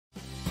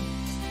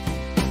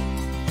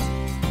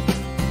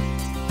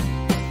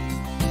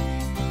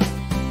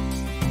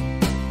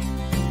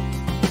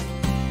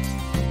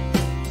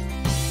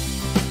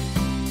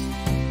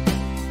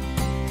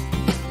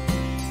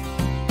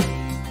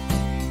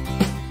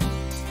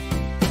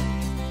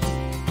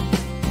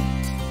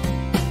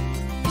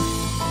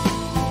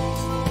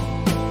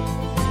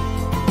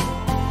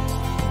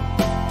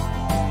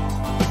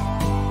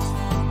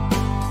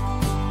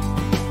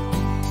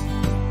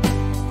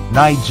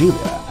Nigeria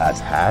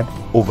has had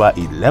over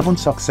 11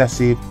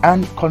 successive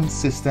and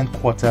consistent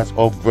quarters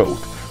of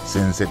growth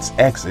since its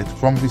exit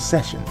from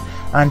recession,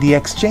 and the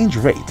exchange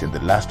rate in the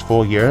last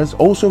 4 years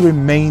also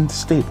remained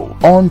stable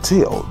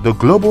until the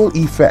global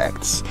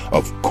effects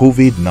of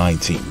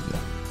COVID-19.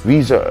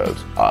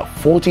 Reserves are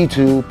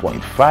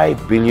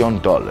 $42.5 billion,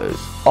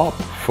 up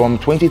from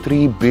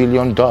 $23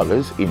 billion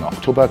in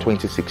October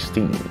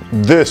 2016.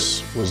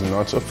 This was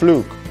not a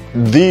fluke.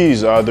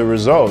 These are the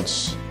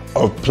results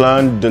of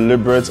planned,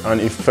 deliberate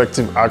and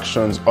effective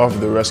actions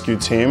of the rescue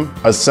team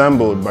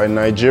assembled by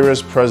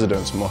Nigeria's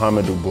President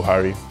Muhammadu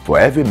Buhari. For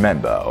every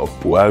member of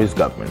Buhari's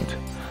government,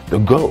 the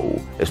goal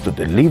is to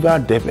deliver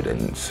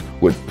dividends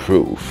with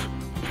proof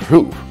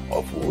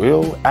of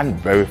real and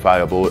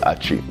verifiable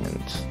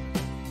achievements.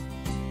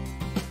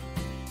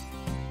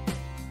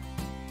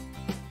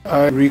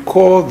 I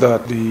recall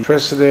that the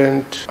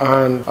President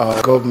and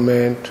our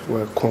government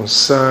were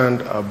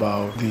concerned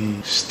about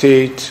the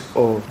state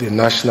of the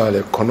national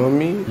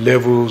economy,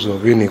 levels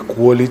of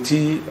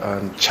inequality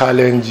and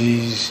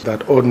challenges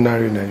that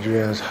ordinary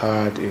Nigerians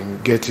had in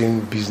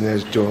getting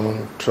business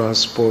done,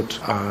 transport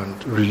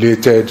and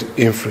related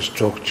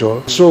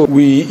infrastructure. So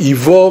we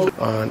evolved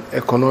an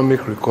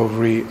economic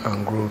recovery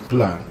and growth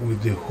plan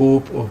with the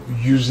hope of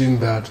using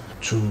that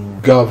to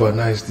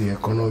galvanize the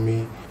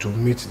economy, to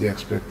meet the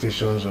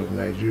expectations of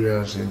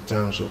Nigerians in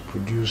terms of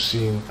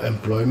producing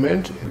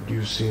employment,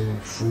 producing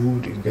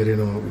food, and getting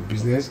on with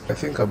business. I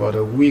think about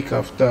a week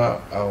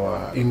after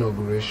our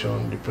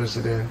inauguration, the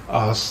President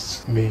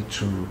asked me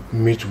to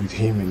meet with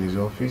him in his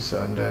office,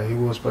 and he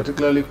was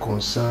particularly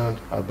concerned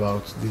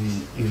about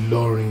the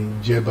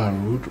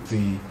Ilorin-Jeba route,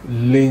 the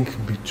link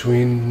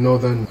between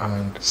northern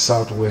and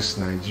southwest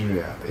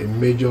Nigeria, a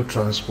major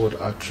transport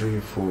artery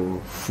for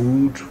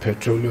food,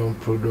 petroleum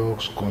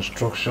products,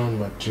 construction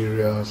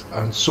materials,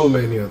 and so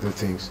many other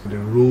things. The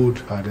road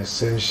had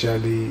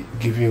essentially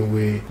given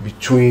way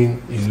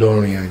between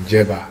Ilorin and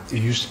Jeba.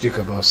 It used to take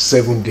about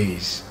 7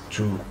 days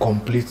to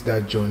complete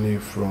that journey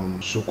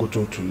from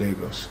Sokoto to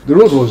Lagos. The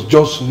road was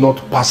just not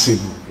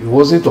passable. It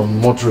wasn't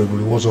unmotorable,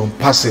 it was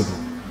unpassable.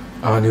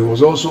 And he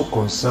was also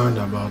concerned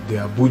about the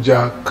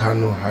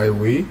Abuja-Kano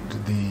Highway,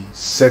 the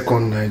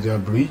second Niger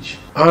Bridge,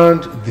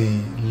 and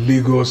the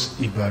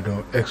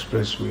Lagos-Ibadan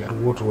Expressway.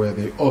 What were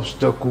the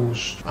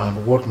obstacles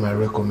and what my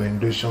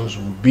recommendations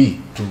would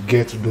be to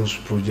get those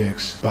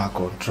projects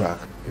back on track.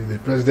 The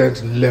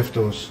President left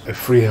us a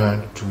free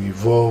hand to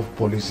evolve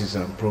policies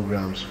and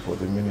programs for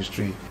the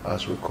ministry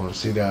as we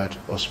considered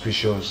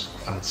auspicious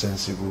and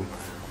sensible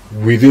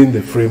within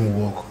the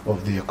framework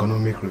of the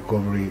Economic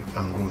Recovery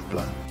and Growth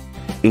Plan.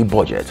 A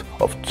budget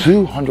of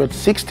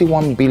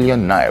 261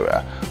 billion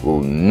naira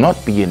will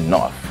not be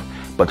enough,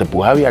 but the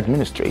Buhari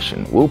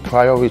administration will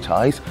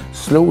prioritize,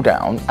 slow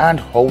down and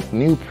halt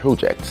new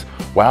projects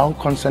while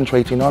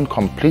concentrating on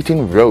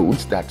completing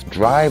roads that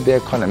drive the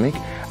economic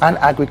and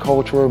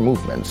agricultural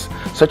movements,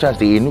 such as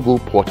the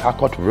Enugu-Port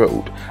Harcourt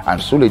Road and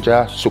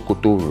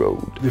Suleja-Sokoto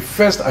Road. The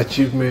first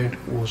achievement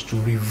was to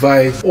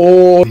revive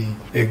all the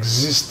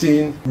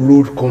existing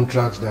road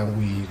contracts that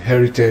we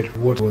inherited,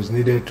 what was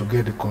needed to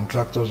get the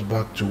contractors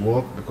back to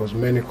work, because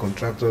many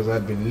contractors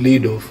had been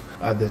laid off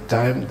at the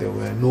time. There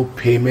were no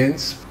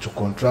payments to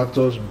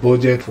contractors.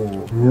 Budget for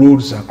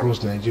roads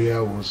across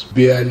Nigeria was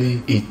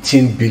barely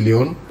 18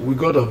 billion. We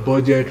got a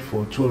budget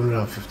for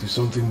 250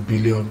 something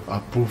billion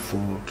approved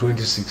for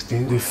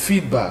 2016. The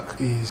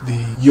feedback is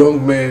the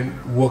young men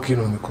working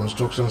on the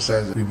construction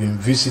site that we've been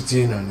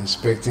visiting and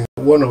inspecting.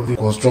 One of the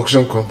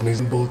construction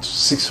companies bought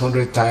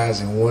 600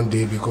 tires in one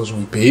day because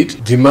we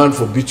paid. Demand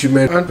for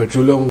bitumen and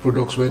petroleum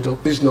products went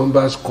up. These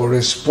numbers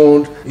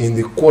correspond in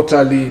the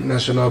quarterly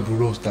National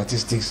Bureau of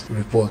Statistics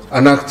report.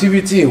 An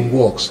activity in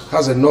works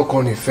has a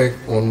knock-on effect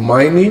on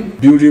mining,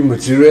 building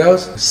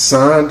materials,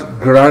 sand,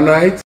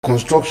 granite.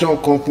 Construction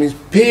companies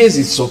pays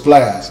its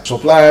suppliers,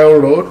 supply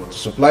iron rod,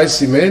 supply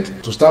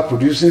cement, to start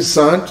producing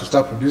sand, to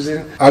start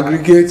producing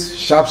aggregates,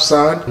 sharp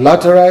sand,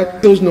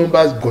 laterite. Those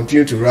numbers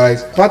continue to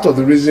rise. Part of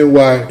the reason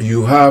why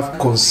you have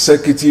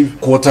consecutive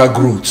quarter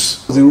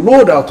growths. The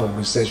road out of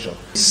recession.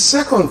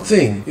 Second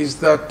thing is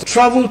that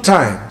travel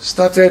time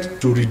started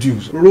to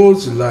reduce.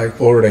 Roads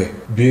like Ore,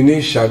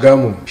 Benin,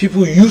 Shagamu,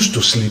 people used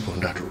to sleep on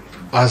that road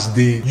as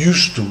they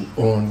used to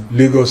on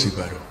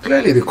Lagos-Ibadan.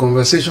 Clearly the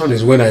conversation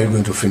is, when are you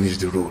going to finish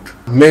the road?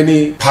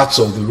 Many parts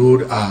of the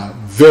road are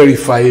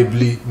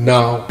verifiably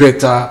now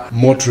better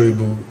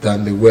motorable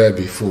than they were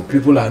before.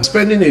 People are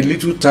spending a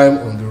little time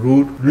on the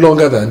road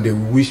longer than they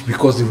wish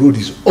because the road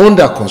is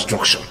under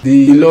construction.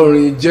 The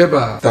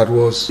Ilorin-Jeba, that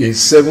was a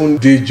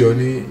 7-day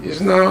journey,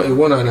 is now a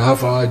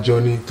 1.5-hour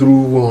journey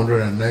through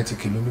 190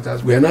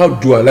 kilometers. We are now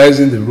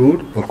dualizing the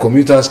road, but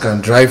commuters can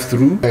drive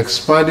through,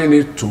 expanding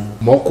it to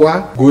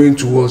Mokwa, going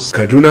towards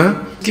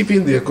Kaduna,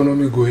 keeping the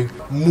economy going,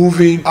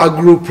 moving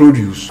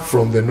agro-produce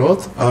from the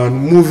north and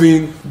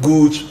moving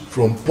goods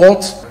from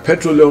ports,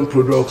 petroleum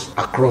products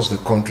across the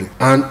country.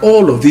 And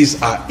all of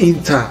these are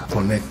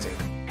interconnected.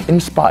 In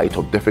spite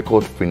of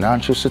difficult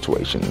financial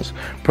situations,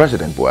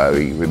 President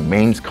Buhari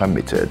remains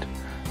committed.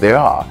 there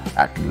are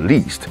at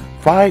least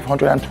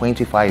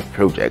 525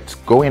 projects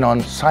going on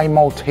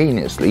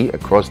simultaneously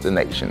across the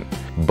nation.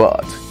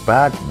 But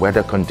bad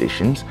weather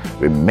conditions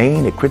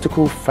remain a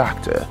critical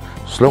factor,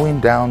 slowing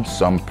down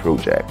some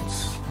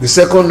projects. The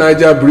second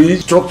Niger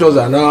bridge structures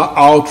are now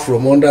out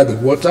from under the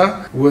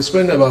water. We're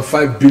spending about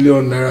 5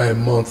 billion naira a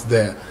month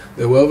there.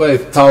 There were over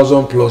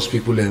 1,000 plus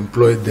people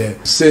employed there.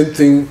 Same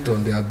thing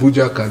on the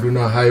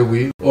Abuja-Kaduna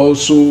highway.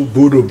 Also,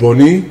 Bodo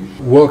Boni,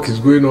 work is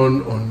going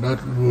on that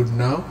road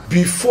now.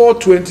 Before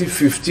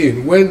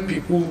 2015, when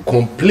people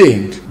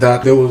complained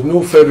that there was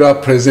no federal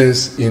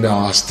presence in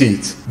our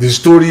state, the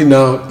story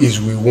now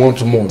is we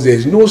want more. There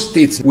is no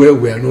state where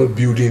we are not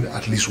building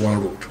at least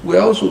one road. We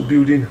are also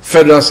building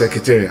federal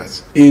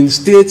secretariats in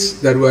states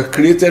that were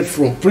created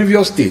from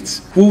previous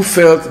states who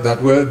felt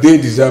that, well, they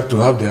deserve to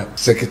have their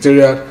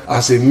secretariat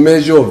as a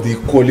measure of the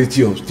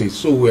equality of states.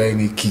 So we are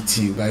in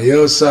Ekiti,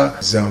 Bayelsa,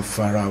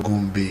 Zamfara,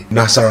 Gombe,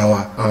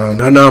 Nasarawa, and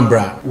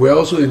Anambra. We are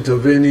also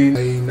intervening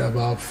in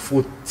about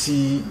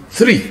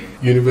 43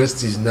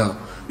 universities now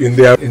in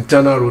their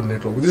internal road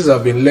network. These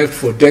have been left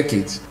for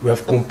decades. We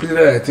have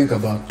completed, I think,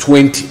 about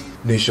 20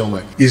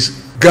 nationwide. It's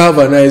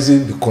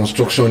galvanizing the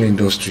construction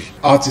industry.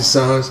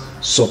 Artisans,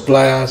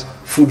 suppliers,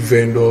 food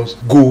vendors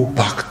go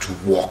back to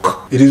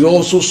work. It is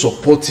also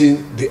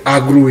supporting the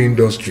agro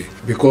industry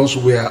because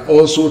we are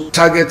also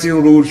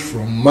targeting roads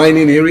from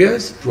mining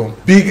areas, from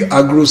big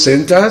agro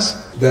centers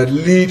that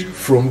lead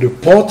from the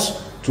port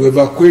to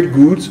evacuate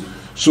goods.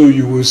 So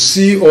you will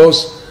see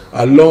us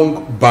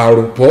along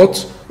Baro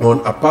Port, on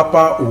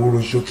Apapa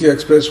Urushoki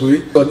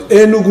Expressway, on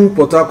Enugu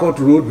Port Harcourt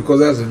Road, because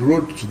that's the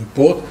road to the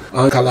port,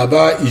 and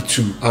Calabar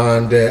Itu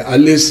and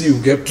Alesi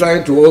Ugep,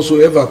 trying to also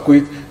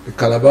evacuate the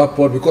Calabar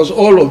port because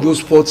all of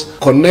those ports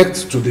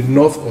connect to the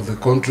north of the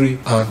country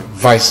and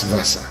vice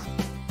versa.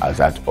 As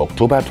at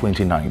October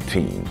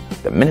 2019,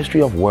 the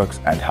Ministry of Works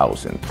and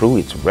Housing, through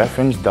its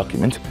reference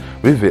document,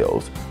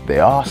 reveals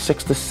there are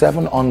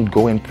 67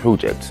 ongoing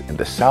projects in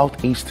the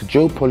Southeast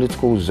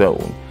Geopolitical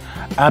Zone: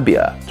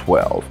 Abia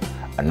 12,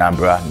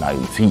 Anambra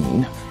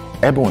 19,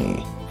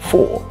 Ebonyi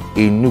 4,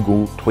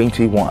 Enugu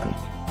 21,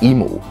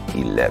 Imo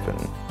 11.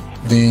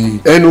 The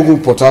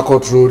Enugu-Port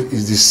Harcourt Road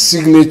is the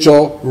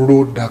signature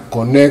road that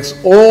connects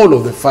all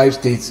of the 5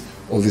 states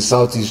of the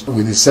Southeast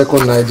with the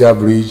second Niger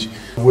bridge.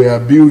 We are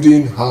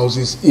building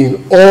houses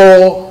in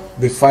all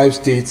the 5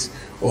 states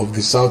of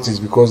the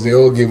Southeast because they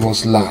all gave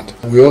us land.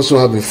 We also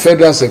have a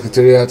federal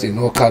secretariat in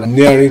Okada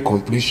nearing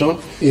completion.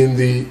 In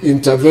the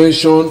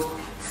intervention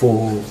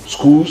for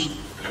schools,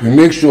 we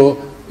make sure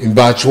in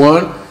batch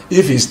 1,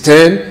 if it's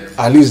 10,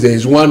 at least there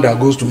is 1 that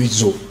goes to each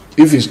zone.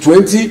 If it's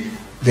 20,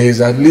 there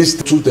is at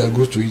least 2 that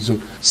goes to each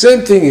zone.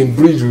 Same thing in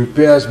bridge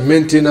repairs,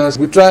 maintenance.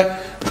 We try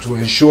to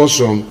ensure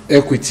some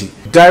equity.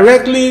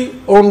 Directly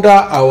under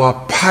our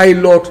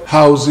pilot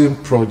housing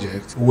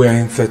project, we are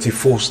in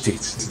 34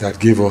 states that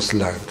give us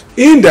land.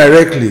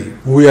 Indirectly,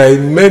 we are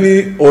in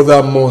many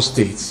other more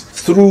states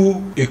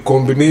through a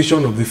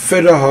combination of the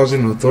Federal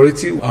Housing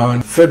Authority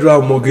and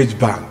Federal Mortgage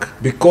Bank,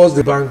 because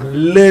the bank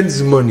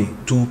lends money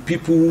to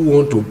people who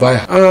want to buy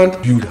and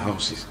build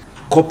houses.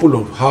 Couple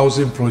of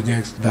housing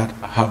projects that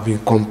have been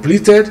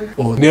completed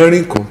or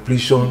nearing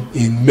completion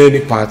in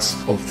many parts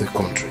of the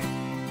country.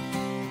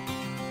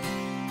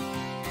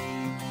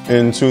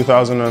 In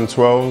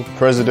 2012,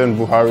 President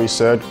Buhari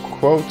said,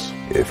 quote,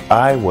 "If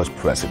I was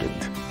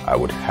president, I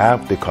would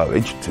have the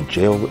courage to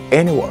jail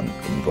anyone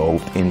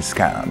involved in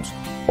scams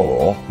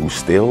or who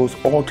steals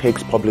or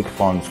takes public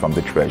funds from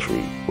the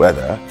treasury,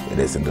 whether it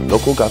is in the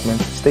local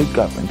government, state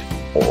government,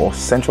 or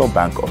Central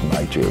Bank of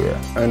Nigeria."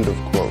 End of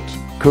quote.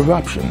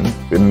 Corruption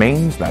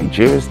remains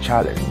Nigeria's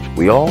challenge.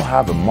 We all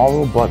have a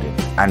moral burden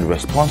and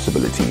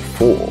responsibility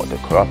for the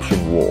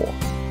corruption war.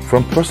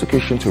 From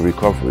prosecution to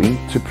recovery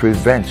to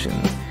prevention,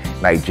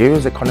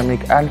 Nigeria's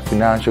Economic and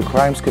Financial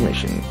Crimes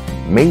Commission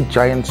made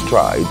giant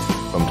strides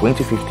from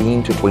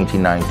 2015 to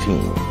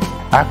 2019.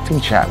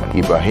 Acting Chairman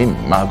Ibrahim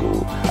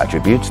Magu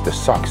attributes the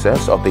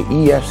success of the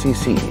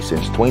EFCC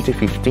since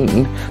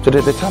 2015 to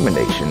the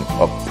determination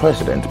of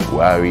President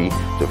Buhari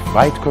to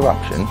fight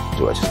corruption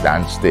to a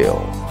standstill.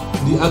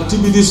 The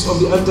activities of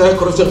the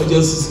anti-corruption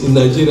agencies in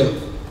Nigeria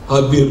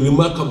have been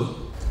remarkable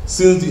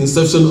since the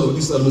inception of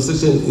this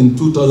administration in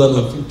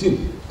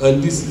 2015.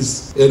 And this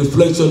is a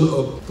reflection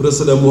of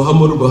President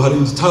Muhammadu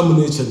Buhari's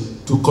determination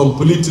to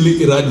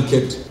completely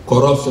eradicate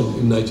corruption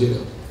in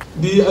Nigeria.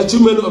 The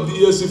achievement of the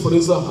EFCC, for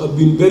instance, have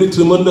been very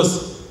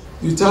tremendous.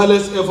 The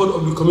tireless effort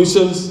of the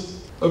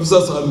Commission's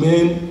officers are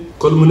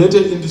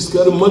culminated in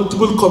securing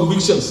multiple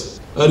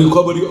convictions and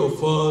recovery of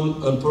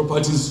funds and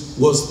properties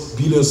worth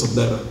billions of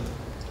naira.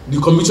 The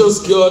Commission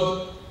secured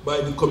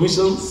by the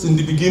Commission since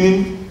the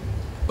beginning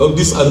of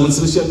this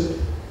administration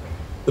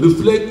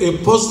reflect a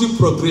positive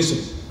progression.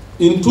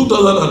 In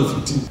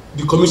 2015,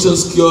 the Commission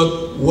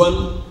secured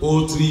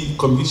 103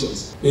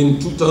 convictions. In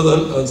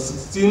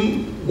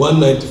 2016,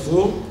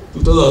 194,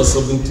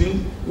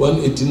 2017,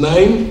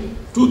 189,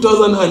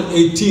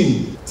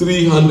 2018,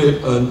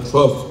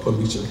 312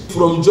 convictions.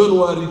 From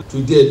January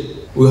to date,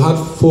 we had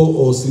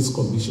 406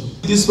 convictions.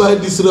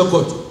 Despite this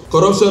record,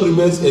 Corruption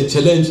remains a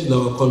challenge in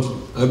our country.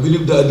 I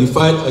believe that the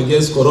fight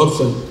against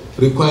corruption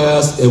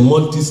requires a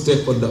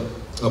multi-stakeholder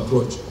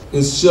approach.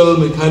 Institutional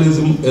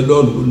mechanism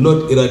alone will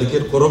not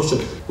eradicate corruption.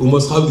 We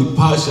must have the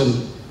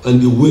passion and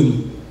the will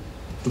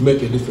to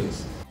make a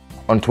difference.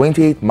 On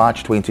 28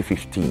 March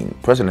 2015,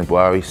 President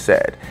Buhari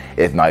said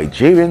if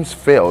Nigerians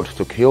failed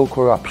to kill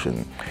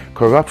corruption,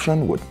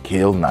 corruption would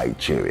kill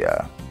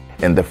Nigeria.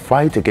 In the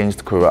fight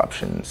against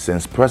corruption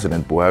since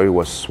President Buhari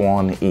was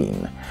sworn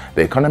in,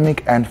 the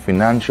Economic and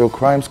Financial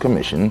Crimes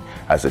Commission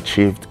has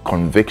achieved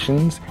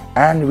convictions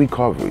and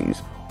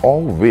recoveries,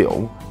 all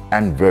real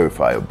and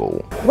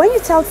verifiable. When you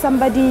tell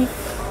somebody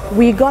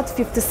we got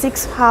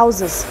 56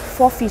 houses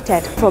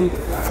forfeited from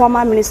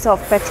former Minister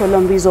of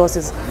Petroleum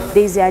Resources,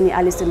 Desiani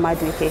Alison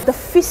Madueke, the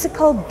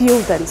physical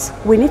buildings,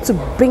 we need to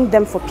bring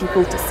them for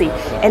people to see.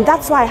 And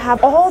that's why I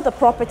have all the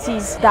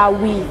properties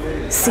that we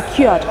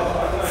secured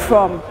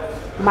from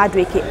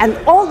Madueke, and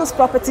all those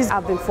properties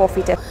have been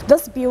forfeited.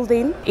 This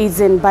building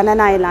is in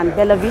Banana Island,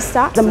 Bella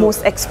Vista, the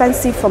most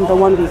expensive from the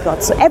one we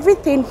got. So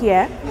everything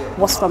here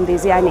was from the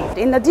Ziani.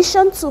 In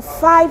addition to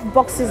 5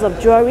 boxes of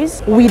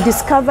jewelries we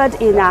discovered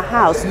in our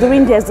house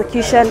during the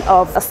execution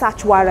of a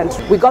search warrant.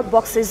 We got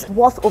boxes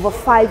worth over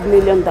 $5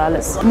 million,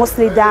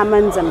 mostly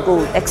diamonds and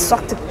gold,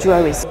 exotic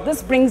jewelries.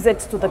 This brings it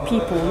to the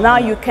people. Now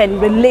you can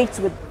relate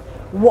with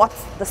what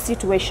the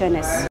situation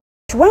is.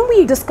 When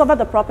we discovered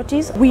the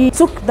properties, we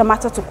took the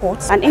matter to court.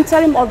 An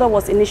interim order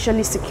was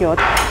initially secured,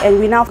 and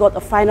we now got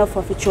a final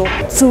forfeiture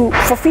to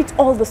forfeit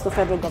all this to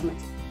federal government.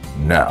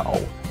 Now,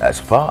 as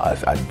far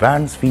as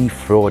advance fee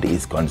fraud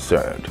is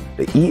concerned,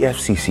 the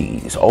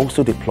EFCC is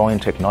also deploying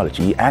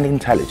technology and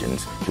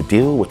intelligence to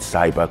deal with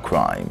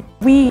cybercrime.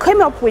 We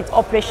came up with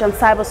Operation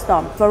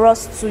Cyberstorm for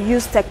us to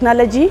use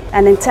technology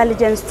and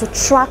intelligence to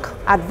track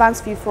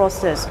advance fee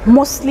fraudsters,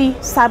 mostly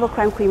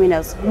cybercrime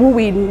criminals, who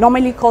we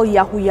normally call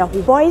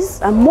Yahoo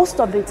boys, and most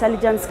of the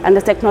intelligence and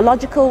the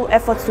technological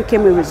efforts to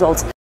came with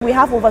results. We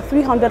have over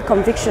 300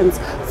 convictions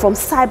from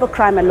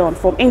cybercrime alone,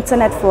 from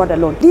internet fraud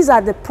alone. These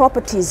are the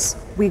properties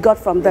we got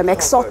from them: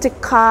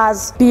 exotic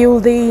cars,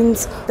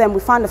 buildings. Then we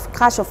found a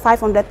cash of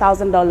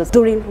 $500,000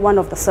 during one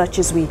of the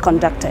searches we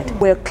conducted.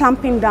 We're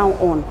clamping down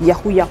on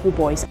Yahoo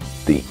boys.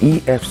 The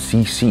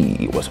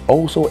EFCC was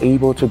also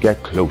able to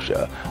get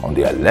closure on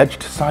the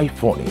alleged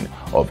siphoning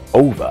of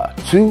over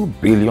 $2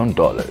 billion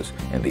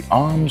in the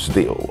arms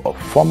deal of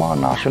former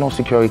National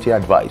Security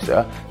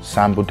Advisor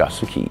Sambo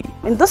Dasuki.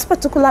 In this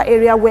particular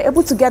area, we're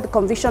able to get the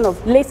conviction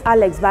of late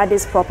Alex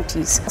Bade's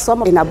properties,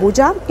 some in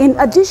Abuja. In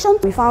addition,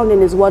 we found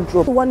in his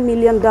wardrobe $1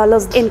 million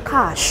in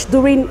cash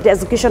during the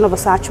execution of a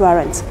search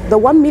warrant. The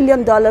 $1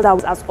 million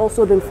that has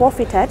also been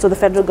forfeited to the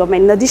federal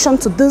government. In addition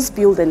to these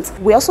buildings,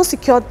 we also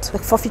secured the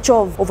forfeiture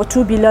of over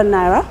 2 billion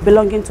naira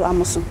belonging to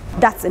Amosun.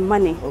 That's in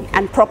money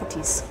and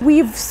properties.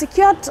 We've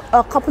secured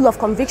a couple of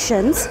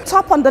convictions.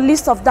 Top on the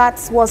list of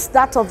that was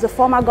that of the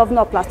former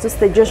governor of Plateau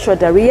State, Joshua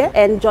Darie,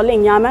 and Jolly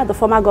Nyama, the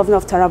former governor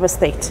of Taraba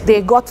State.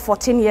 They got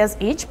 14 years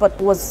each, but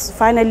was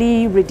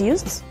finally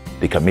reduced.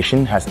 The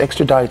Commission has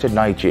extradited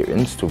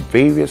Nigerians to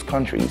various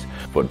countries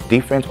for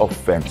different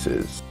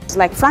offenses.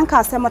 Like Franka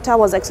Asemota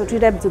was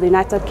extradited to the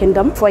United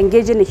Kingdom for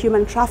engaging in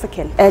human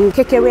trafficking. And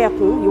Kekewe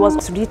Ekun, he was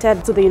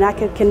extradited to the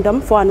United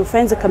Kingdom for an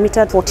offense he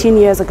committed 14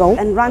 years ago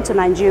and ran to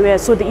Nigeria.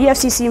 So the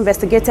EFCC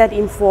investigated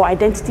him for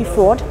identity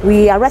fraud.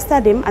 We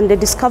arrested him, and they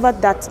discovered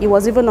that he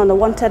was even on a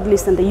wanted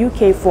list in the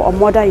UK for a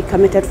murder he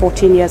committed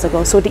 14 years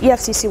ago. So the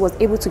EFCC was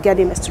able to get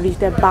him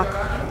extradited back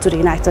to the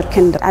United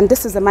Kingdom. And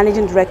this is the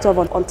managing director of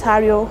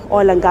Ontario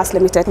Oil and Gas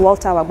Limited,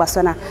 Walter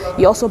Wagbasona.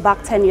 He also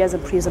backed 10 years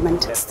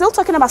imprisonment. Still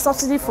talking about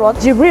subsidy fraud,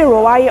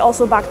 Rowai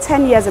also backed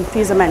 10 years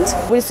imprisonment.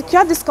 We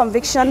secured this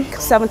conviction.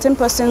 17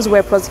 persons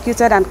were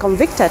prosecuted and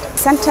convicted,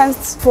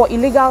 sentenced for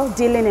illegal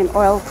dealing in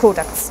oil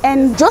products.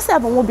 And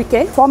Joseph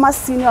Nwobike, former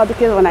senior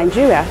advocate of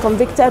Nigeria,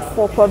 convicted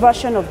for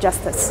perversion of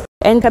justice.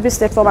 And Kebbi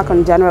State former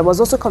Attorney General was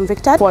also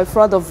convicted for a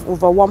fraud of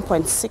over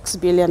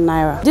 1.6 billion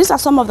naira. These are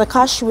some of the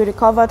cash we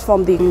recovered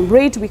from the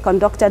raid we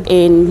conducted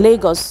in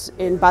Lagos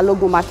in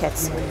Balogun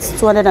markets. It's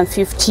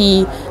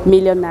 250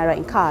 million naira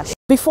in cash.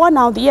 Before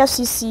now, the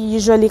EFCC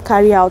usually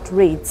carry out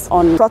raids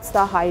on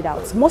fraudster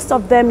hideouts. Most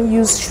of them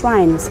use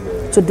shrines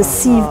to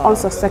deceive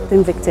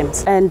unsuspecting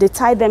victims, and they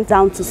tie them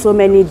down to so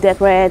many death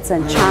threats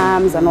and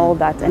charms and all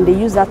that, and they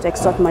use that to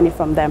extort money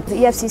from them. The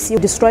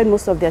EFCC destroyed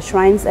most of their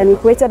shrines, and it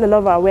created a lot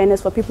of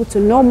awareness for people to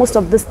know most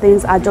of these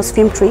things are just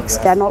film tricks.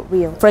 They are not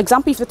real. For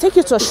example, if you take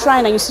you to a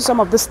shrine and you see some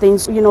of these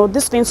things, you know,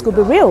 these things could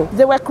be real.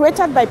 They were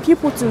created by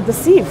people to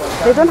deceive.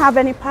 They don't have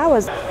any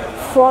powers.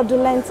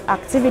 Fraudulent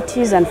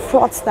activities and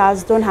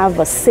fraudsters don't have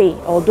a say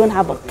or don't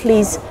have a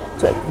place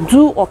to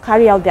do or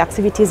carry out the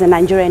activities in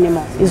Nigeria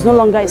anymore. It's no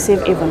longer a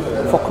safe haven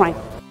for crime.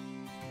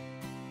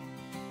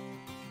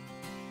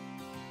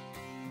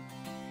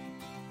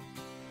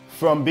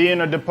 From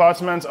being a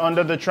department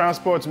under the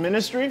Transport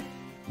Ministry,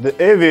 the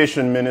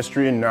Aviation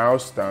Ministry now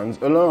stands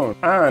alone,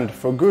 and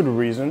for good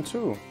reason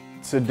too.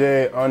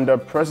 Today, under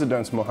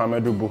President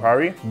Muhammadu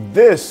Buhari,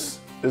 this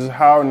is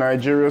how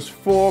Nigeria's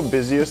 4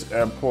 busiest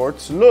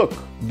airports look.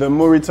 The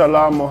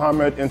Muritala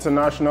Mohammed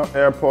International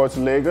Airport,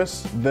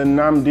 Lagos, the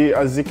Nnamdi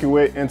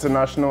Azikiwe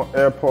International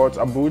Airport,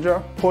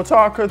 Abuja, Port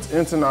Harcourt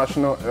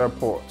International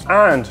Airport,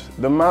 and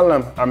the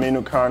Malam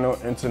Aminu Kano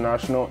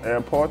International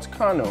Airport,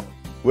 Kano.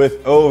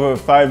 With over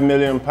 5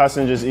 million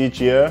passengers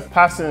each year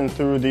passing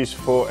through these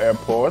 4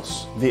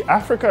 airports, the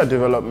Africa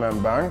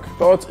Development Bank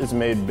thought it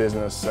made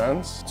business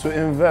sense to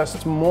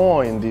invest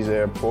more in these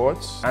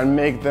airports and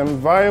make them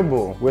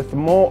viable with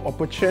more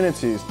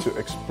opportunities to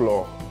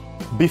explore.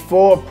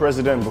 Before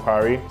President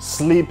Buhari,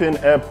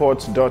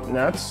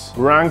 sleepingairports.net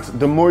ranked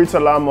the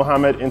Muritala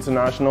Mohammed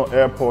International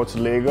Airport,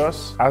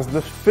 Lagos, as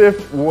the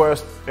 5th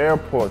worst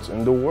airport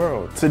in the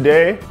world.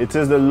 Today, it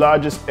is the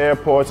largest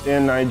airport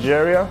in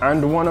Nigeria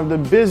and one of the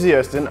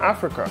busiest in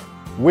Africa.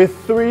 With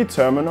 3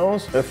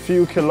 terminals a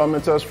few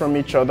kilometers from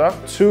each other,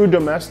 2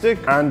 domestic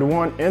and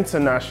 1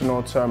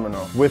 international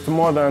terminal, with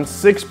more than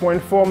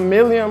 6.4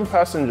 million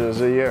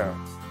passengers a year.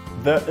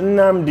 The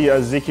Nnamdi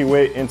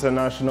Azikiwe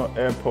International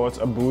Airport,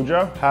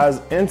 Abuja,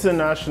 has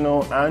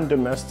international and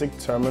domestic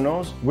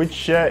terminals which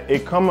share a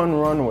common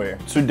runway.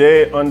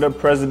 Today, under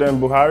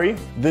President Buhari,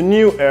 the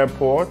new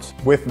airport,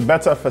 with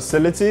better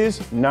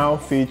facilities, now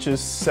features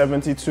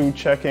 72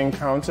 check-in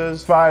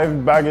counters,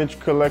 5 baggage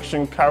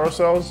collection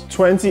carousels,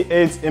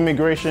 28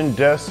 immigration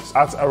desks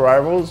at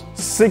arrivals,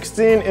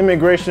 16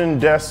 immigration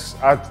desks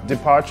at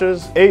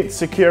departures, 8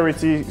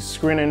 security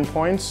screening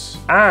points,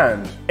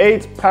 and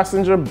 8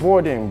 passenger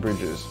boarding bridges.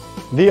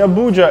 The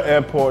Abuja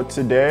airport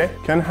today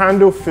can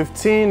handle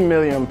 15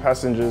 million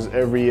passengers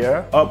every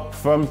year, up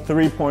from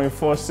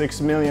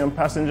 3.46 million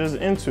passengers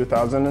in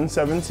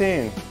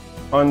 2017.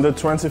 On the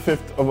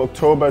 25th of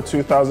October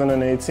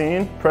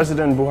 2018,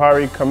 President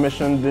Buhari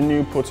commissioned the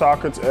new Port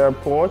Harcourt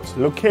Airport,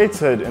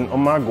 located in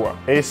Omagwa,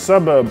 a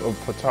suburb of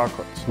Port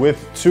Harcourt,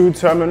 with 2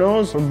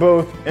 terminals for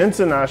both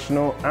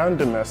international and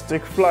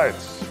domestic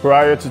flights.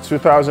 Prior to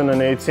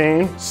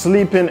 2018,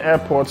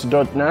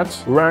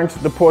 sleepingairports.net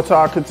ranked the Port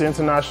Harcourt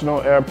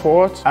International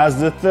Airport as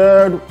the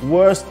 3rd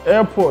worst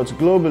airport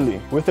globally,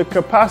 with a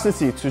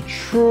capacity to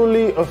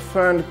truly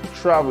offend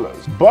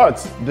travelers. But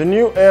the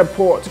new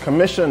airport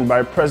commissioned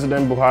by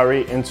President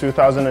Buhari in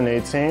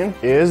 2018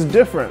 is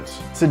different.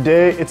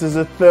 Today, it is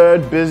the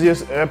 3rd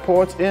busiest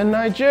airport in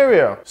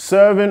Nigeria,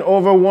 serving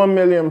over 1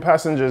 million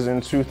passengers in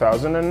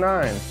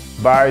 2009.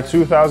 By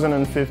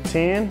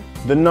 2015,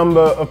 the number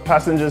of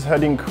passengers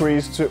had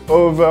increased to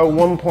over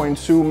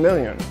 1.2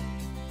 million.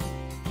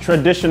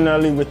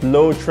 Traditionally, with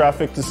low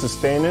traffic to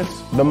sustain it,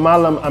 the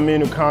Malam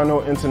Aminu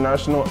Kano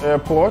International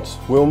Airport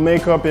will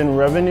make up in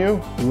revenue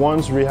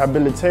once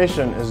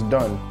rehabilitation is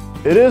done.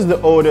 It is the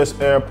oldest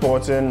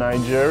airport in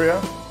Nigeria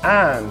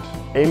and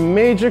a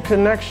major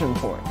connection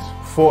point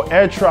for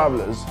air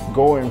travelers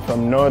going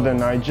from northern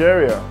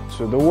Nigeria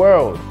to the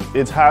world.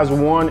 It has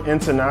 1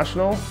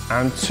 international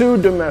and 2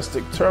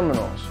 domestic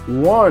terminals,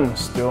 1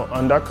 still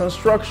under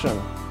construction.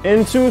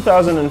 In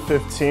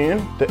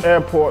 2015, the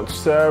airport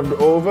served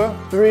over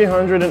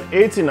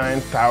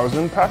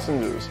 389,000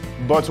 passengers.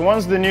 But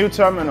once the new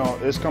terminal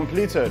is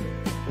completed,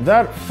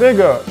 that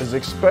figure is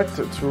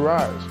expected to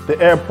rise. The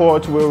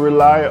airport will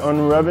rely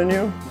on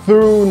revenue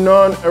through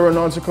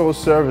non-aeronautical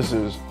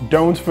services.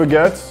 Don't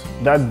forget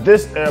that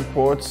this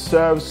airport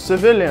serves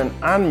civilian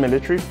and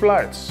military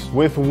flights,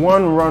 with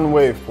 1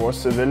 runway for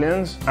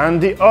civilians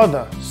and the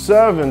other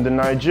serving the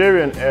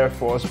Nigerian Air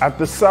Force at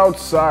the south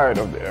side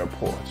of the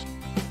airport.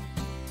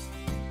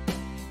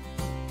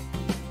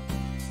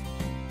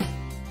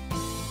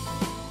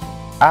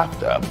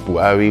 After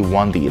Buhari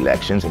won the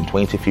elections in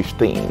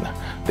 2015,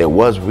 there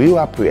was real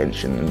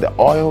apprehension in the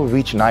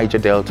oil-rich Niger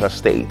Delta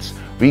states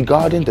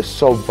regarding the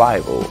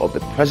survival of the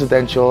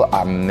presidential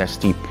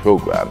amnesty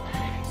program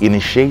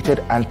initiated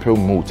and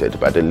promoted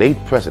by the late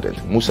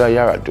President Musa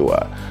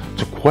Yar'Adua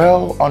to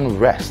quell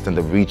unrest in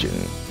the region.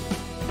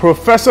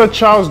 Professor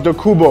Charles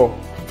Dokubo,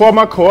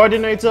 former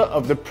coordinator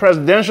of the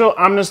presidential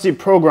amnesty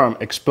program,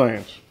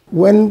 explains.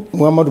 When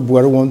Muhammadu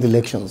Buhari won the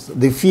elections,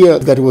 the fear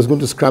that he was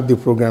going to scrap the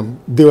program,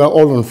 they were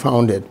all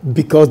unfounded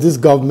because this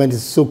government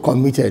is so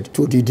committed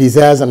to the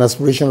desires and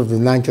aspirations of the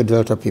Niger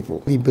Delta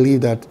people. He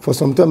believed that for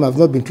some time I've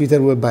not been treated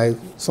well by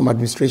some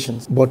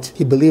administrations, but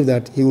he believed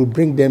that he will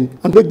bring them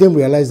and make them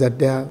realize that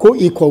they are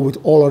co-equal with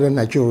all other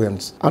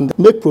Nigerians and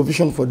make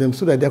provision for them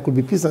so that there could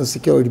be peace and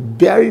security,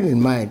 bearing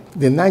in mind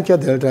the Niger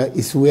Delta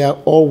is where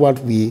all what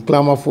we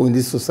clamor for in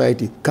this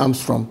society comes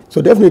from.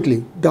 So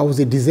definitely there was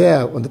a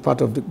desire on the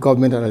part of the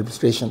government and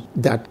administration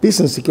that peace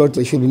and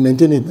security should be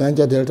maintained in the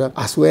Niger Delta,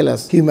 as well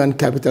as human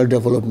capital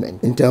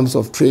development in terms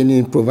of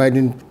training,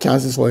 providing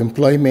chances for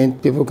employment.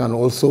 People can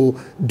also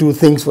do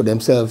things for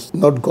themselves.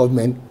 Not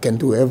government can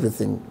do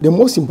everything. The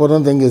most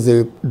important thing is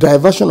the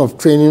diversion of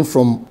training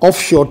from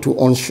offshore to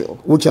onshore,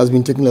 which has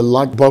been taking a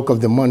large bulk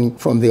of the money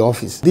from the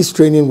office. This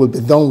training will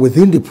be done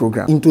within the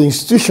program into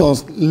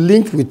institutions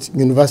linked with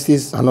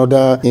universities and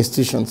other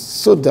institutions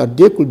so that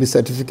they could be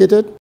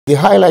certificated. They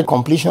highlight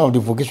completion of the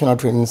vocational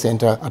training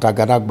center at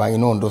Agadagba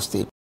in Ondo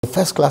State.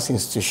 first-class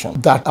institution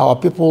that our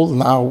people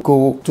now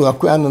go to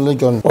acquire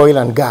knowledge on oil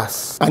and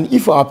gas. And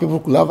if our people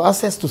could have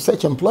access to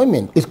such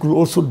employment, it could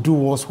also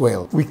do us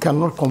well. We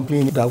cannot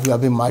complain that we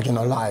have been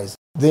marginalized.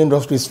 The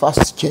industry is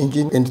fast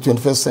changing in the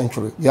 21st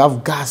century. You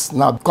have gas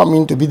now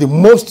coming to be the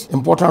most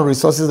important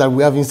resources that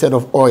we have instead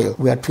of oil.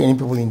 We are training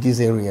people in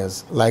these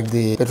areas, like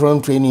the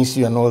Petroleum Training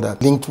Institute and all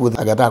that, linked with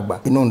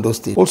Agadagba in Ondo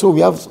State. Also,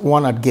 we have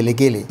one at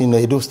Gelegele in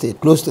Edo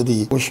State, close to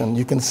the ocean.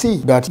 You can see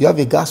that you have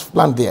a gas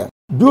plant there.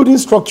 Building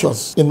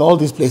structures in all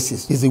these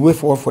places is the way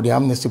forward for the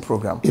amnesty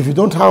program. If you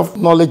don't have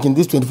knowledge in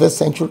this 21st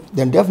century,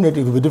 then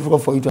definitely it will be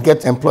difficult for you to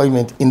get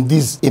employment in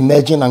these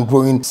emerging and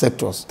growing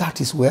sectors.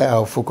 That is where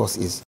our focus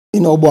is.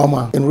 In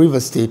Obama, in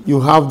River State, you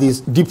have this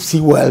deep sea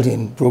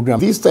welding program.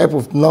 This type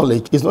of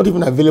knowledge is not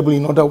even available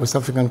in other West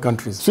African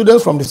countries.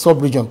 Students from the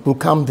sub-region will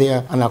come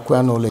there and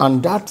acquire knowledge.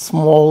 And that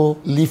small,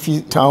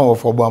 leafy town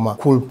of Obama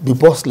could be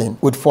bustling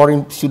with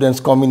foreign students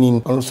coming in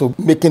and also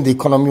making the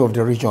economy of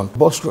the region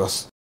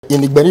boisterous.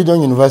 In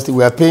Igbenidan University,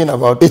 we are paying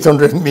about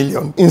 800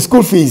 million in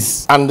school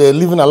fees and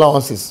living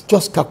allowances.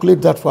 Just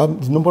calculate that for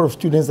the number of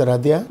students that are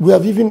there. We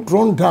have even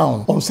drawn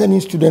down on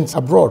sending students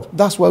abroad.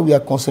 That's why we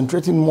are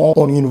concentrating more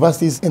on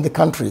universities in the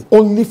country,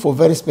 only for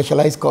very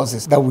specialized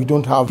courses that we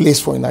don't have place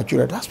for in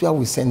Nigeria. That's why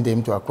we send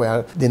them to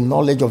acquire the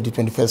knowledge of the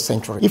 21st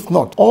century. If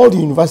not, all the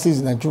universities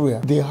in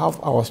Nigeria, they have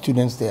our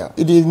students there.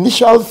 The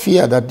initial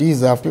fear that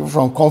these are people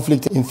from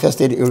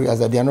conflict-infested areas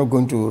that they are not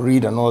going to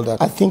read and all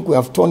that, I think we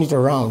have turned it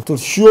around to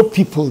show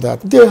people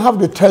that they have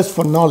the thirst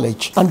for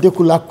knowledge and they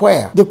could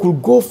acquire. They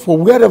could go for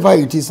wherever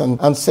it is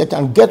and set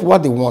and get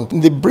what they want.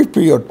 In the brief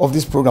period of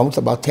this program, which is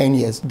about 10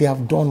 years, they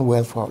have done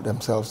well for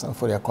themselves and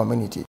for their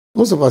community.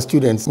 Most of our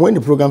students, when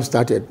the program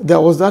started, there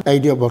was that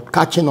idea about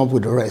catching up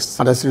with the rest.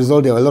 And as a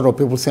result, there were a lot of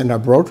people sent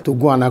abroad to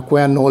go and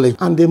acquire knowledge.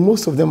 And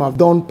most of them have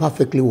done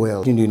perfectly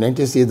well. In the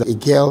United States, a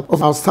girl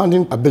of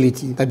outstanding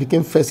ability that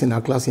became first in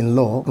her class in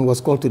law and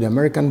was called to the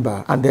American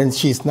bar. And then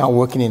she's now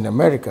working in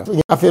America.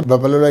 In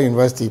Babalola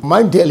University,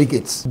 my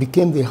delegates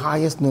became the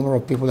highest number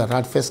of people that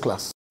had first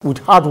class. With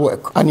hard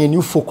work and a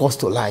new focus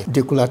to life,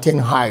 they could attain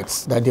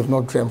heights that they've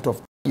not dreamt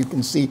of. You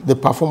can see the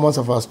performance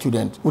of our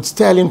students with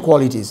sterling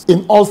qualities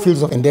in all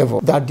fields of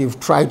endeavor that they've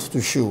tried to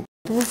show.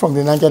 People from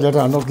the Niger Delta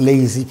are not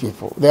lazy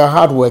people. They are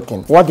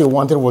hardworking. What they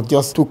wanted was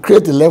just to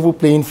create a level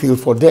playing field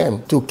for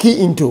them to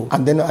key into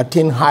and then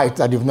attain heights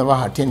that they've never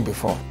attained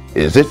before.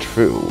 Is it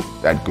true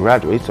that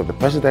graduates of the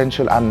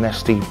Presidential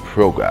Amnesty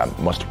Program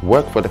must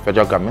work for the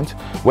federal government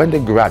when they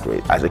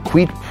graduate as a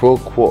quid pro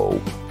quo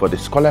for the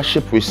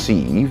scholarship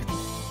received?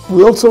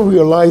 We also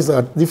realize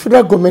that the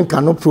federal government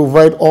cannot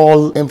provide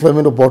all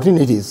employment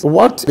opportunities.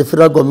 What the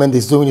federal government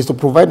is doing is to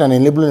provide an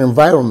enabling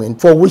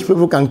environment for which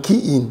people can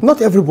key in.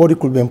 Not everybody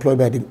could be employed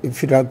by the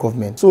federal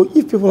government. So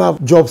if people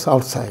have jobs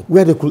outside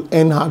where they could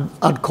earn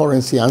hard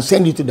currency and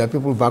send it to their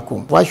people back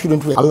home, why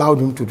shouldn't we allow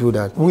them to do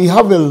that? We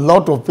have a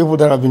lot of people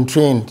that have been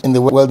trained in the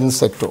welding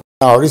sector.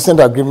 Our recent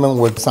agreement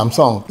with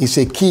Samsung is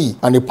a key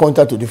and a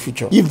pointer to the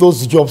future. If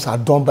those jobs are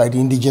done by the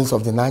indigenes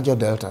of the Niger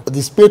Delta,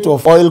 the spate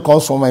of oil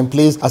comes from my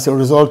place as a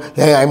result,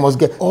 I must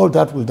get, all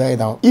that will die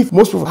down. If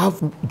most people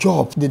have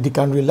jobs that they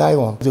can rely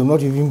on, they will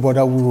not even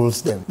bother who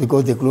rules them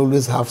because they will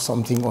always have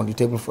something on the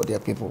table for their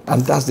people.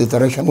 And that's the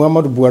direction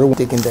Muhammadu Buhari was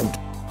taking them to.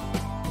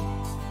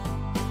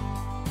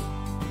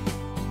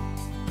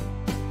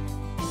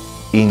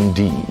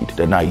 Indeed,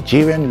 the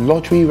Nigerian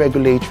Lottery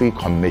Regulatory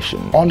Commission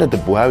under the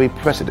Buhari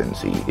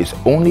presidency is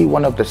only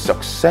one of the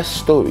success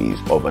stories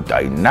of a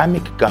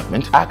dynamic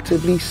government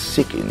actively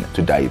seeking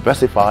to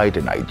diversify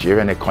the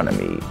Nigerian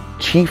economy.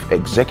 Chief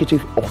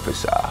Executive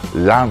Officer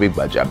Lanre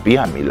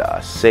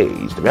Gbajabiamila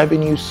says the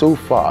revenue so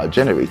far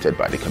generated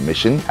by the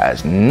Commission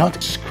has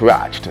not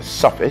scratched the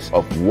surface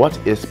of what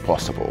is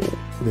possible.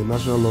 The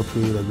National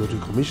Lottery Regulatory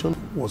Commission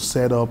was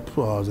set up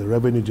as a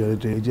revenue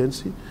generating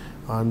agency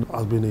and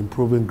has been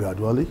improving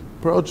gradually.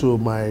 Prior to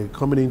my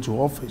coming into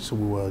office,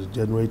 we were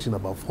generating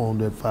about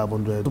 400,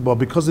 500. But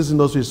because this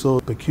industry is so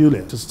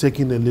peculiar, it's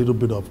taking a little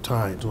bit of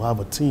time to have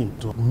a team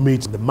to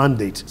meet the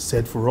mandate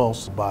set for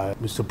us by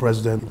Mr.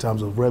 President in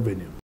terms of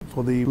revenue.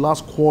 For the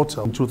last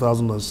quarter in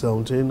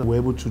 2017, we were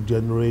able to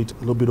generate a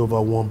little bit over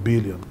 1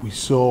 billion. We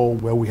saw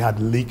where we had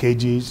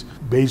leakages.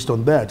 Based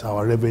on that,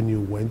 our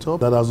revenue went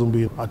up. That hasn't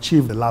been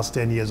achieved the last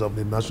 10 years of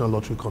the National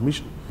Lottery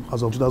Commission.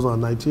 As of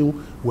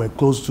 2019, we're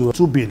close to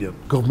 2 billion.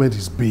 Government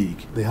is big.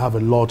 They have a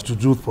lot to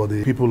do for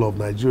the people of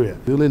Nigeria.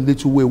 The only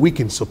little way we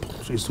can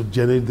support is to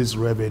generate these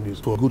revenues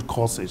for good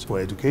causes, for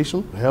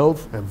education,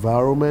 health,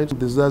 environment,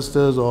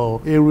 disasters,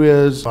 or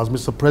areas as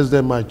Mr.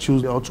 President might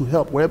choose, or to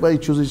help wherever he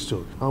chooses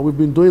to. And we've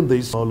been doing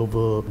this all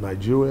over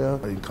Nigeria.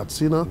 In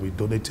Katsina, we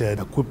donated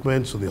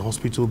equipment to the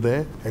hospital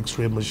there,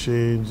 x-ray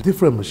machines,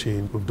 different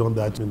machines. We've done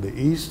that in the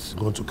east,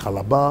 gone to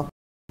Calabar.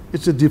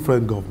 It's a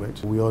different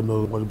government. We all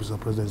know what Mr.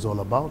 President is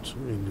all about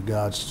in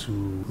regards to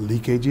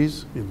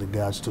leakages, in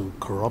regards to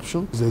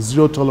corruption. There's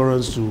zero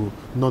tolerance to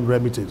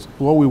non-remittance.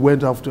 What we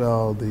went after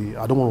I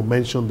don't want to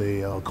mention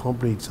the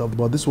company itself,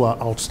 but this was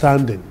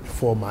outstanding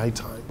for my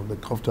time. They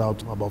coughed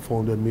out about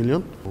 400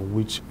 million,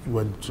 which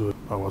went to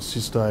our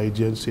sister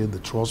agency, the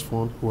Trust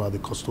Fund, who are the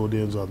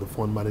custodians and the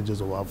fund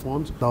managers of our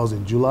funds. That was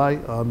in July,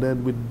 and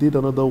then we did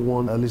another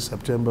one early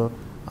September,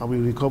 and we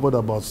recovered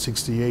about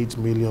 68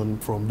 million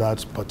from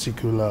that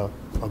particular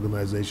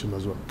organization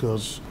as well.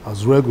 Because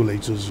as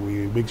regulators,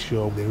 we make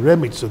sure they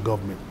remit the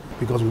government.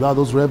 Because without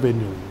those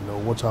revenue,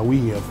 what are we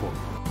here for?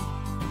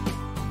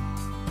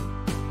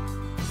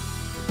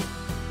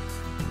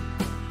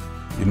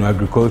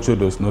 Agriculture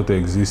does not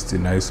exist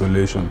in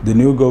isolation. The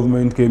new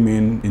government came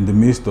in the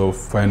midst of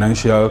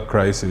financial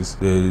crisis,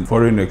 the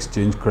foreign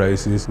exchange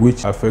crisis,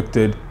 which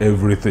affected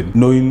everything,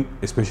 knowing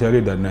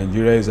especially that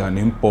Nigeria is an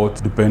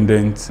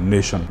import-dependent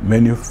nation.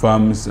 Many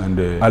farms and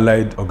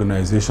allied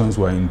organizations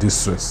were in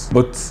distress.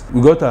 But we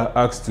got our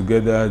acts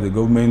together. The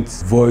government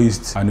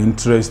voiced an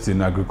interest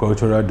in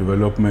agricultural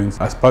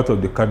development. As part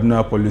of the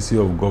cardinal policy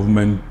of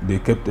government, they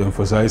kept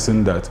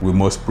emphasizing that we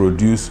must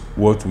produce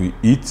what we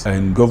eat,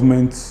 and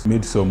government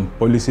made some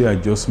policy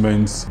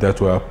adjustments that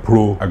were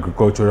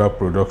pro-agricultural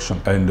production.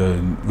 And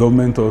the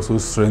government also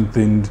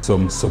strengthened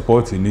some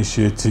support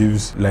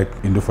initiatives like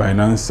in the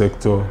finance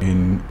sector,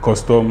 in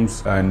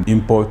customs and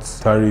import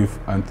tariff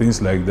and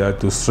things like that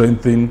to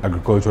strengthen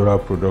agricultural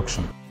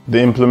production. The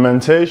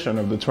implementation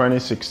of the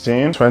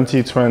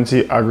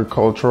 2016-2020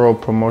 Agricultural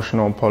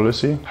Promotional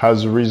Policy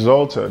has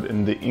resulted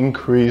in the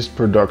increased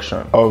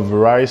production of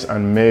rice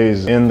and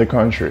maize in the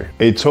country.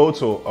 A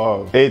total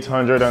of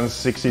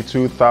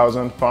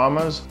 862,000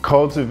 farmers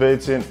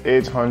cultivating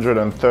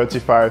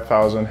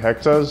 835,000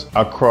 hectares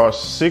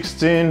across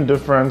 16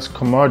 different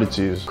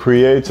commodities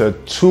created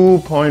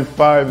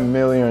 2.5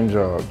 million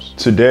jobs.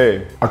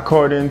 Today,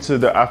 according to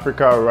the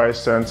Africa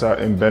Rice Center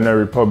in Benin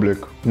Republic,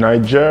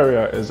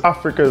 Nigeria is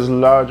Africa's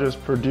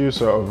largest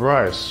producer of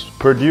rice,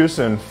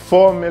 producing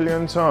 4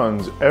 million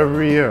tons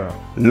every year.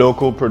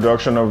 Local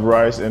production of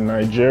rice in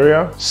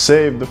Nigeria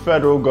saved the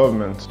federal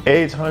government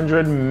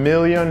 $800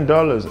 million in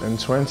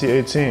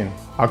 2018.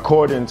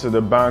 According to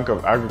the Bank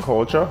of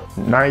Agriculture,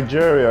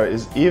 Nigeria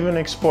is even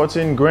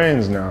exporting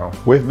grains now.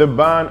 With the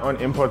ban on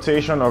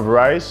importation of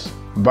rice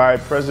by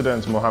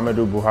President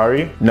Muhammadu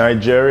Buhari,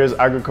 Nigeria's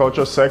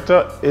agriculture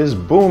sector is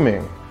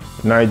booming.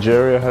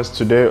 Nigeria has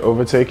today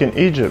overtaken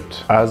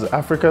Egypt as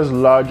Africa's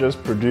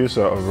largest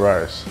producer of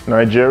rice.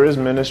 Nigeria's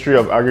Ministry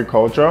of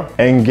Agriculture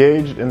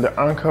engaged in the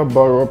Anchor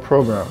Borrower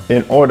program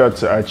in order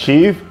to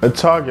achieve a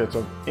target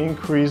of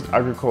increased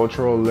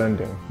agricultural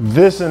lending.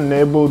 This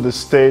enabled the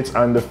state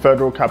and the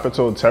Federal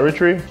Capital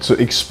Territory to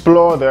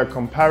explore their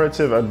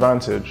comparative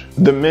advantage.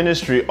 The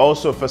ministry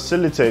also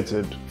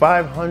facilitated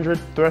 500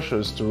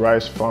 threshers to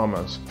rice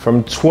farmers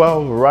from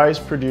 12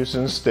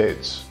 rice-producing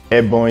states: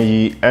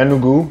 Ebonyi,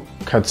 Enugu,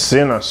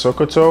 Katsina,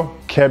 Sokoto,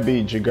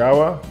 Kebbi,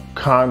 Jigawa,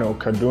 Kano,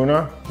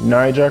 Kaduna,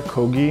 Niger,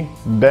 Kogi,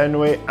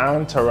 Benue,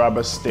 and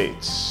Taraba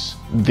states.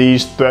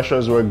 These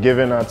threshers were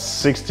given at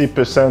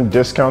 60%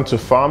 discount to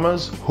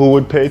farmers who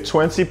would pay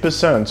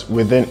 20%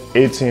 within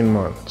 18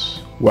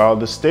 months, while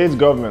the state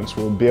governments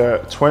will bear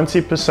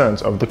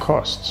 20% of the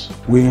costs.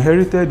 We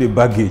inherited a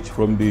baggage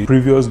from the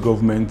previous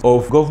government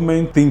of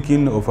government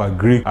thinking of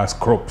agri as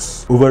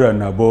crops over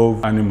and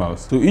above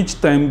animals. So each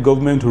time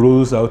government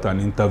rolls out an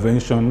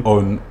intervention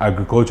on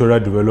agricultural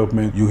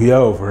development, you hear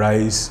of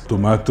rice,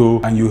 tomato,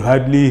 and you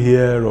hardly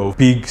hear of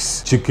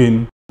pigs,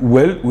 chicken.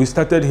 Well, we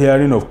started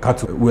hearing of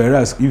cattle,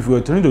 whereas if we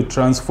are trying to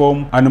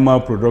transform animal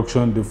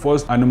production, the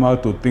first animal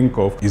to think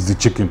of is the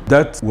chicken.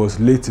 That was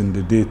late in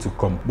the day to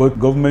come. But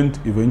government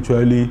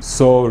eventually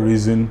saw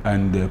reason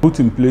and put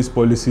in place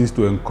policies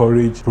to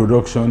encourage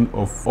production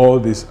of all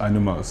these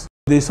animals.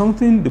 There's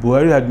something the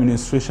Buhari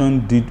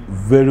administration did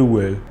very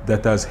well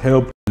that has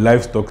helped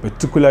livestock,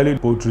 particularly the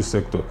poultry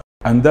sector.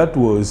 And that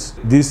was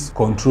this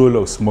control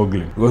of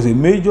smuggling. It was a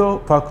major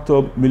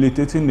factor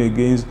militating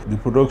against the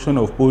production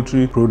of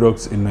poultry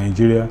products in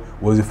Nigeria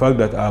was the fact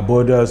that our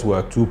borders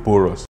were too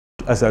porous.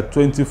 As at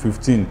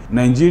 2015,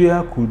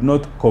 Nigeria could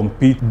not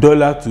compete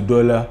dollar to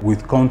dollar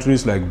with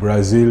countries like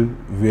Brazil,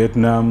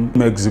 Vietnam,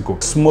 Mexico.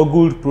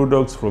 Smuggled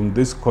products from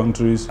these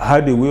countries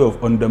had a way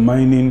of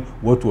undermining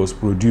what was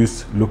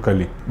produced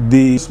locally.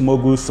 They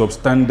smuggle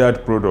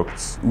substandard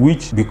products,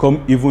 which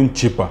become even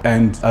cheaper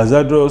and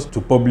hazardous to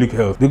public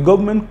health. The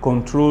government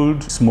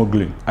controlled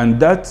smuggling, and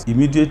that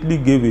immediately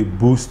gave a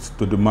boost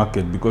to the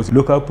market because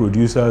local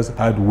producers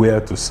had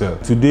where to sell.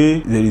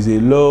 Today, there is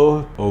a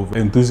lot of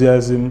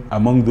enthusiasm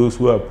among those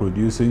who are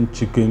producing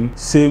chicken,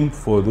 same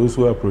for those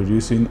who are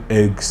producing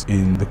eggs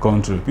in the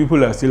country.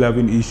 People are still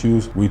having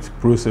issues with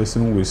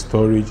processing, with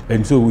storage,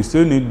 and so we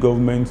still need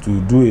government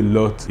to do a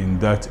lot in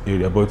that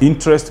area. But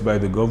interest by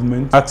the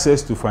government,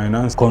 access to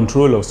finance,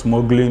 control of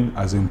smuggling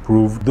has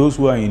improved. Those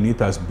who are in it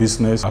as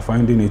business are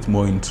finding it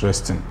more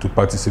interesting to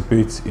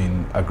participate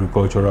in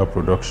agricultural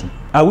production.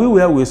 Are we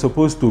where we're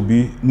supposed to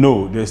be?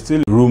 No, there's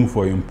still room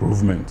for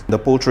improvement. The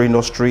poultry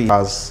industry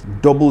has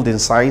doubled in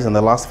size in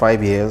the last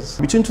 5 years.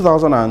 Between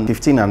 2000 and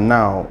 2015 and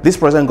now, this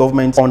present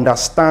government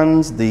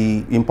understands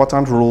the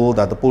important role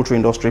that the poultry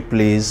industry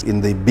plays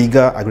in the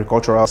bigger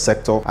agricultural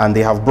sector, and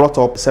they have brought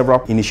up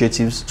several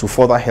initiatives to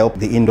further help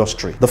the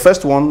industry. The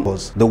first one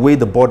was the way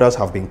the borders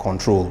have been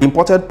controlled.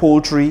 Imported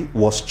poultry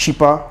was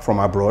cheaper from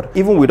abroad.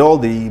 Even with all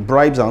the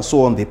bribes and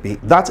so on they pay,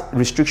 that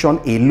restriction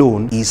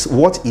alone is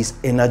what is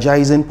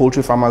energizing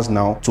poultry farmers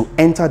now to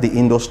enter the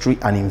industry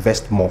and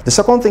invest more. The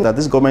second thing that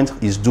this government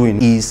is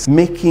doing is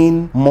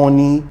making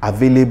money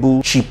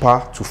available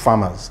cheaper to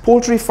farmers.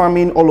 Poultry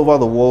farming all over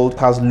the world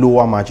has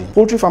lower margin.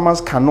 Poultry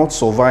farmers cannot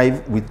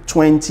survive with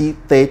 20,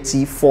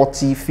 30,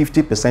 40,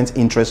 50%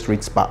 interest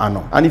rates per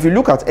annum. And if you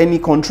look at any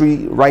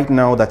country right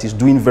now that is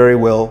doing very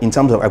well in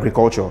terms of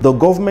agriculture, the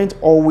government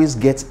always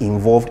gets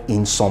involved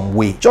in some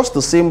way. Just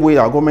the same way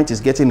our government is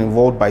getting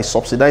involved by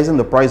subsidizing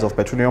the price of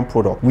petroleum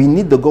products, we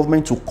need the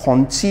government to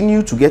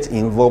continue to get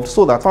involved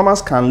so that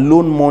farmers can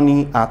loan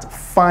money at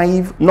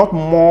 5, not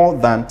more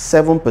than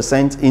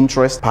 7%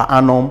 interest per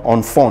annum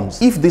on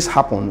funds. If this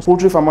happens,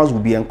 poultry farmers will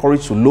be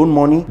encouraged to loan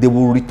money, they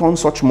will return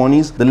such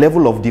monies, the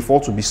level of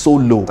default will be so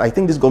low. I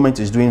think this government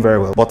is doing very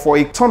well. But for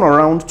a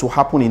turnaround to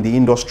happen in the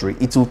industry,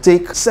 it will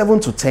take 7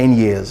 to 10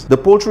 years. The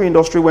poultry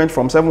industry went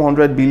from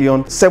 700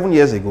 billion 7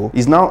 years ago,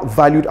 is now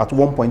valued at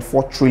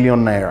 1.4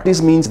 trillion naira.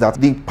 This means that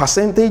the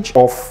percentage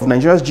of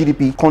Nigeria's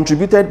GDP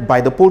contributed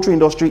by the poultry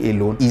industry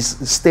alone is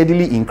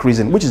steadily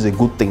increasing, which is a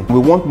good thing. We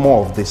want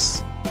more of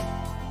this.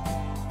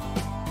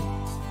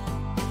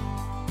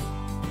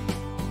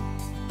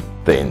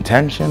 The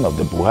intention of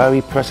the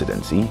Buhari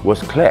presidency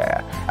was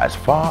clear as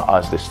far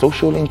as the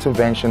social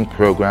intervention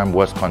program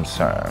was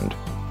concerned.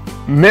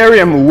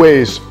 Mariam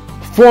Uwais,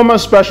 former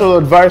special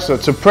advisor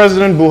to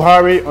President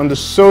Buhari on the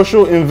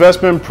social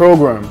investment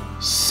program,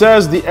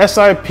 says the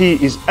SIP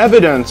is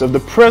evidence of the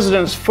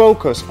president's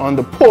focus on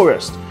the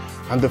poorest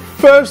and the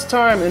first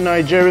time in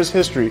Nigeria's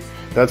history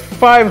that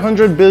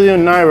 500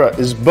 billion naira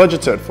is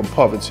budgeted for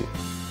poverty.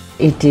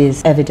 It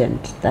is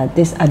evident that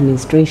this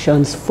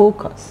administration's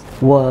focus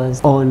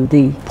was on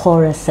the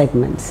poorer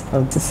segments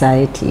of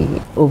society.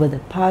 Over the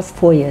past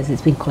 4 years,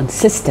 it's been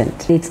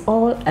consistent. It's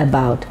all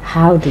about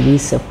how do we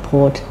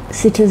support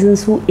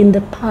citizens who in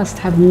the past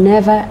have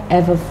never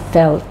ever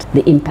felt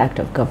the impact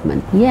of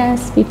government.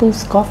 Yes, people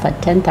scoff at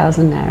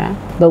 10,000 naira,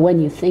 but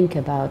when you think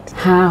about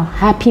how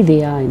happy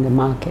they are in the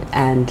market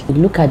and you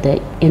look at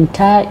the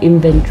entire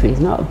inventories,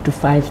 not up to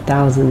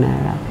 5,000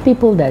 naira,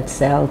 people that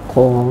sell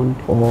corn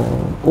or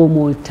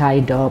almost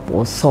tied up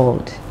or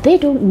salt, they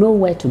don't know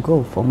where to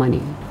go for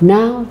money.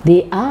 Now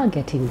they are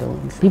getting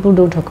loans. People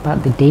don't talk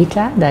about the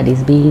data that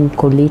is being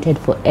collated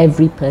for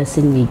every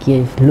person we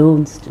give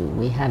loans to.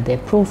 We have their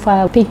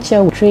profile,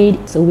 picture, trade,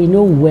 so we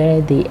know where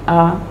they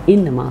are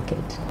in the market.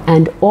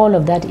 And all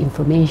of that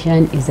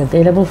information is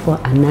available for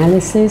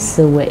analysis,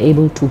 so we're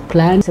able to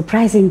plan.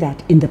 Surprising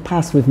that in the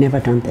past we've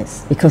never done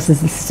this, because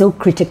this is so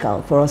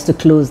critical for us to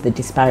close the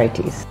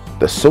disparities.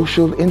 The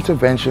social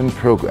intervention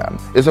program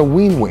is a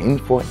win-win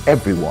for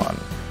everyone.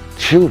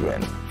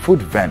 Children,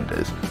 food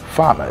vendors,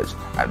 farmers,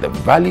 and the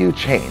value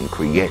chain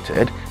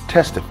created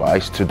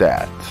testifies to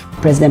that.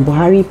 President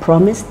Buhari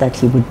promised that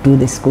he would do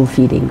the school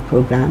feeding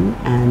program,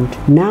 and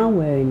now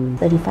we're in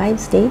 35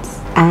 states,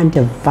 and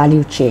the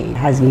value chain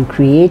has been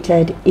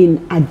created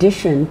in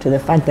addition to the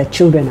fact that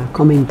children are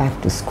coming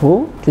back to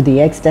school to the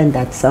extent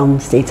that some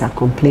states are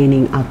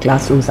complaining our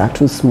classrooms are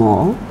too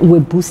small. We're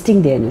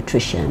boosting their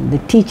nutrition. The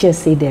teachers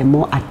say they're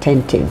more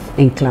attentive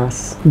in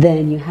class.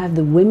 Then you have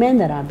the women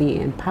that are being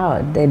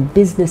empowered. Their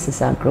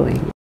businesses are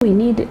growing. We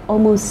need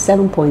almost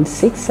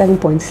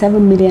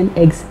 7.7 million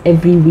eggs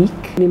every week.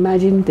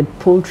 Imagine the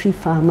poultry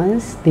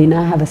farmers, they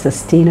now have a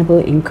sustainable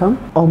income,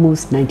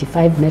 almost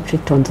 95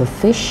 metric tons of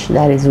fish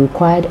that is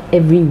required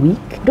every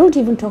week. Don't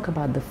even talk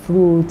about the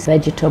fruits,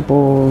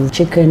 vegetables,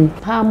 chicken,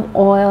 palm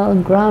oil,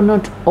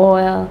 groundnut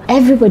oil.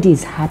 Everybody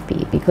is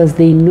happy because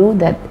they know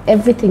that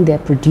everything they're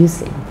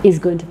producing is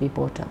going to be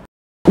bought up.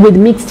 With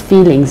mixed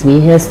feelings,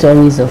 we hear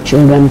stories of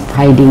children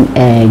hiding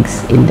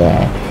eggs in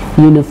their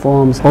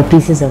uniforms or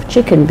pieces of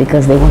chicken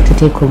because they want to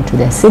take home to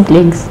their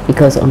siblings,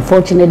 because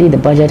unfortunately the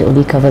budget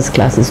only covers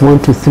classes 1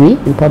 to 3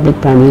 in public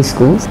primary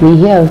schools. We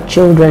hear of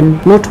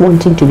children not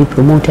wanting to be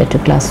promoted to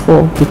class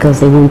 4 because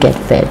they won't get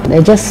fed. There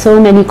are just so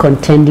many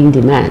contending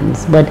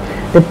demands, but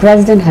the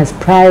president has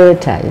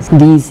prioritized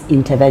these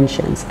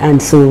interventions,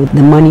 and so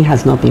the money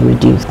has not been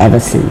reduced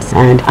ever since,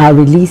 and our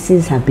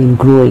releases have been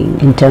growing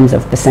in terms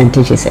of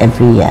percentages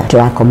every year to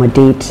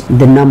accommodate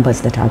the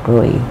numbers that are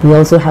growing. We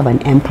also have an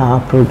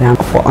Empower program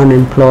for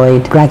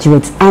unemployed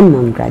graduates and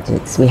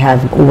non-graduates. We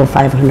have over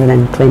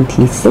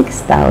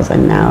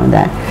 526,000 now,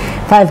 that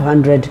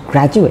 500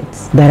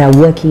 graduates that are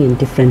working in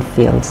different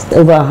fields.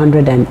 Over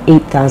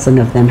 108,000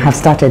 of them have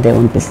started their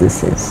own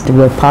businesses.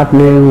 We're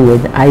partnering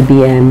with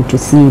IBM to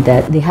see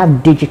that they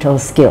have digital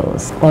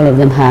skills. All of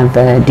them have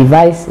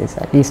devices,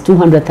 at least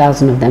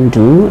 200,000 of them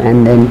do,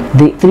 and then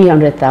the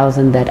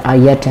 300,000 that are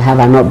yet to have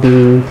are not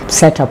being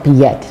set up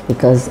yet,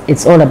 because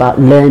it's all about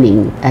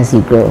learning as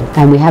you grow.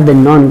 And we have the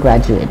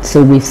non-graduates,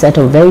 so we we've set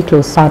up very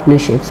close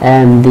partnerships.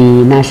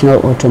 The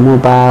National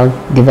Automobile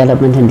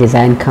Development and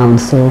Design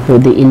Council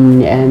with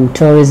the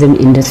tourism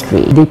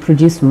industry. They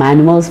produced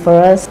manuals for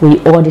us. We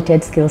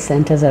audited skill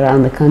centers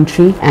around the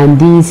country, and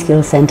these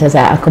skill centers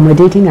are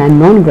accommodating our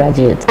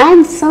non-graduates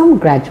and some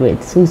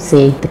graduates who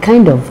say the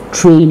kind of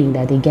training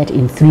that they get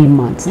in 3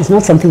 months is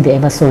not something they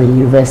ever saw in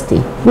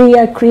university. We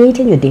are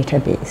creating a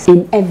database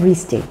in every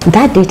state.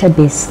 That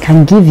database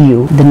can give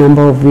you the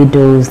number of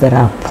widows that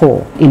are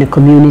poor in a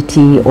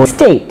community or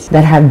state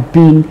that have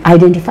been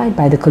identified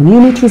by the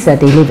communities that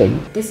they live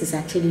in. This is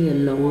actually a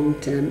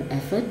long-term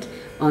effort,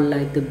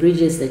 unlike the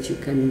bridges that you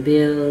can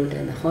build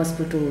and the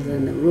hospitals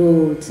and the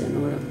roads and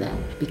all of that,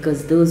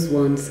 because those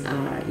ones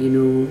are,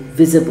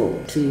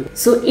 visible to you.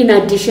 So in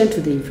addition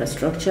to the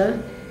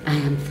infrastructure, I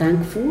am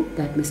thankful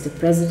that Mr.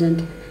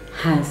 President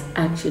has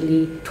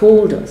actually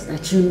told us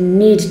that you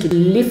need to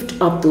lift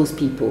up those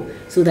people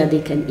so that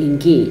they can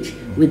engage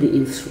with the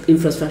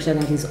infrastructure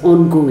that is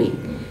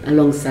ongoing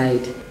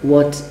alongside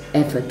what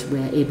effort we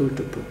are able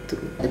to put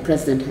through. The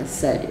President has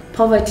said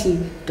poverty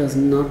does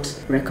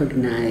not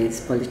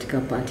recognize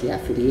political party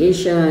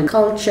affiliation,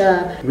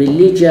 culture,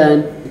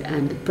 religion,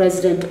 and the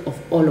President of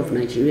all of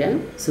Nigeria.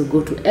 So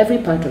go to every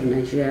part of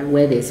Nigeria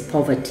where there's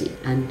poverty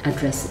and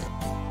address it.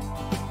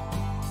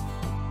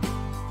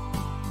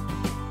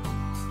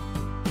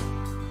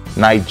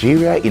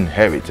 Nigeria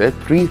inherited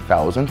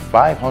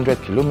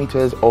 3,500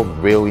 kilometers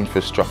of rail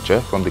infrastructure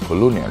from the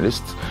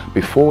colonialists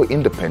before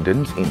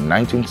independence in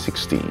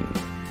 1960.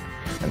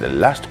 In the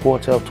last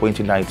quarter of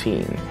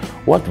 2019,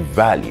 what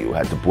value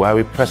has the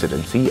Buhari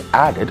presidency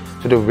added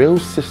to the rail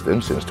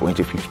system since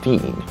 2015?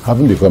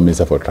 Having become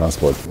Minister for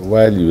Transport,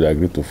 while you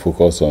agree to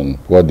focus on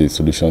what the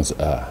solutions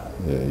are,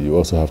 you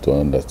also have to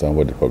understand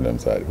what the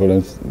problems are. The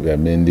problems were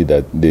mainly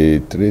that the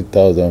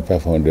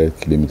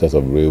 3,500 kilometers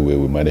of railway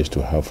we managed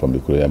to have from the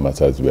colonial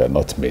masters were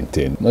not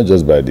maintained, not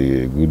just by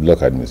the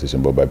Goodluck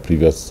administration, but by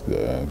previous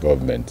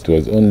government. It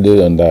was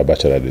only under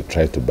Abacha that they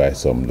tried to buy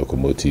some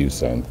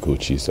locomotives and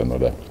coaches and all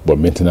that. But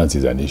maintenance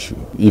is an issue.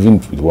 Even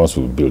the ones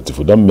we built, if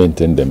we don't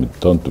maintain them, it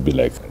turned to be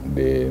like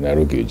the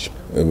narrow gauge.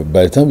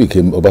 By the time we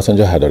came,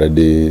 Obasanjo had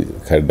already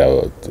carried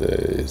out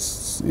a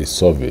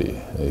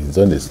survey. He's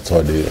done a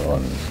study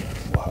on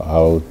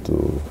how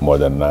to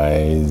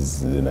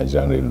modernize the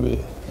Nigerian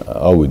railway.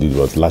 All we did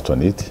was latch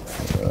on it.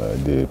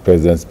 The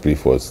president's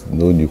brief was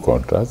no new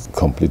contracts,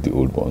 complete the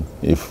old ones.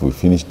 If we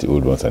finish the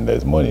old ones and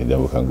there's money,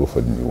 then we can go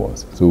for the new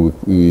ones. So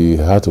we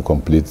had to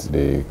complete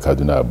the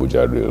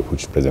Kaduna-Abuja rail,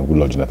 which President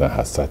Goodluck Jonathan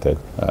has started.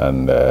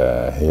 And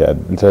he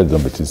had literally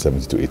done between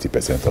 70 to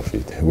 80% of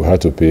it. We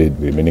had to pay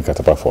the remaining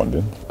Katapa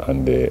funding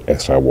and the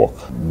extra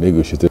work,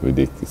 negotiated with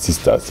the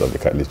sisters of the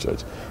Catholic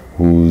Church,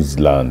 whose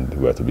land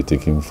were to be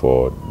taken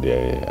for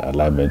the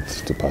alignment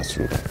to pass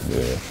through.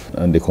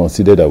 And they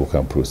considered that we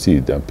can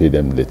proceed and pay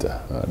them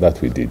later.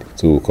 That we did.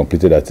 So we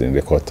completed that in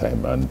record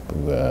time and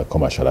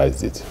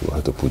commercialized it. We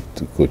had to put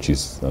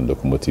coaches and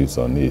locomotives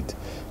on it.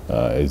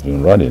 It's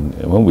been running.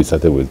 And when we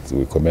started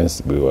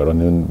we were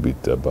running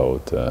with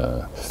about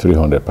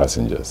 300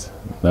 passengers.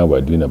 Now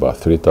we're doing about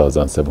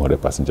 3,700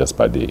 passengers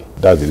per day.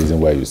 That's the reason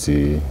why you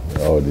see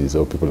all these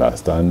old people are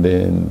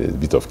standing, there's a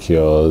bit of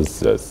chaos,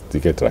 there's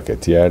ticket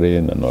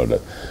racketeering and all that,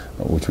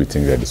 which we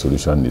think that the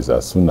solution is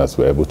as soon as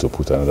we're able to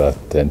put another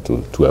 10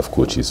 to 12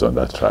 coaches on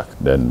that track,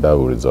 then that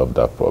will resolve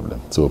that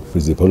problem. So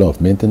it's the problem of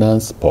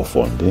maintenance, poor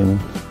funding.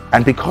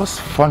 And because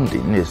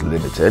funding is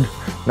limited,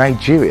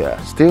 Nigeria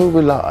still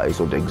relies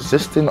on the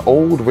existing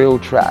old rail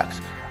tracks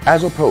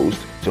as opposed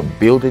to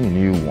building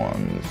new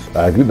ones.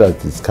 I agree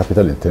that it's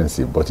capital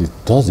intensive, but it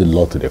does a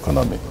lot to the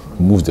economy. It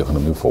moves the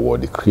economy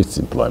forward, it creates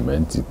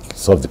employment, it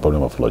solves the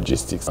problem of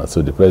logistics. And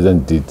so the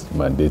president did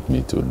mandate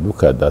me to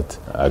look at that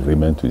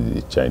agreement with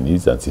the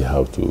Chinese and see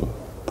how to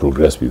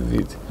progress with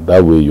it.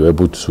 That way you're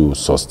able to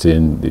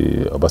sustain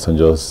the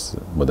Obasanjo's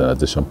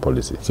modernization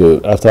policy.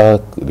 So after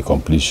the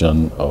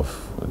completion of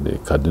the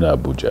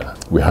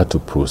Kaduna-Abuja, we had to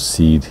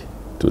proceed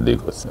to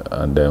Lagos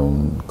and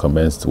then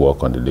commenced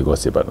work on the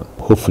Lagos-Ibadan.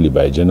 Hopefully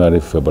by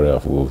January, February,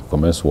 we'll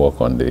commence work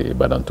on the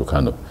Ibadan to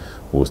Kano.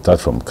 We'll start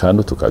from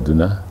Kano to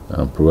Kaduna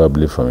and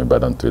probably from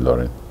Ibadan to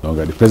Ilorin.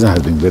 The president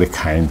has been very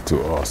kind to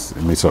us,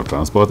 the Ministry of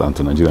Transport, and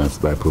to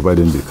Nigerians by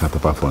providing the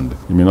Katapa fund.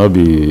 It may not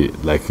be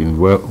like in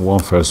one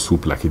fell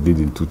swoop like it did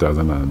in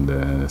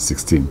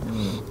 2016.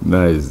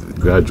 Now it's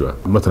gradual.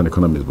 I'm not an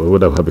economist, but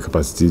would have the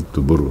capacity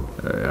to borrow.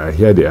 I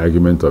hear the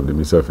argument of the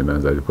Ministry of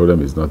Finance that the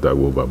problem is not that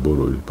we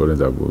overborrow, the problem is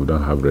that we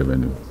don't have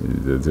revenue.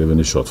 There's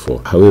revenue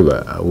shortfall.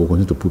 However, we'll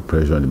continue to put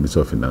pressure on the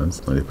Ministry of Finance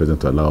and the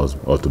president to allow us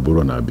all to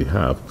borrow on our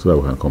behalf so that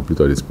we can complete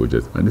all these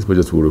projects. And these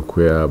projects will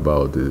require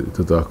about the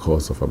total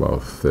cost of about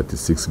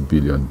 $36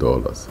 billion.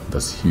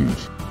 That's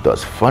huge.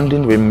 Does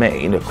funding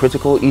remain a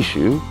critical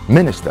issue?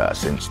 Minister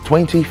since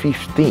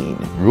 2015,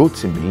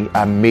 Rotimi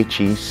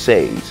Amechi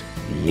says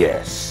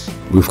yes.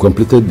 We've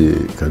completed the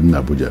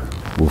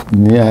Kaduna-Abuja. We've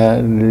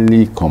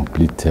nearly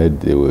completed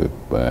the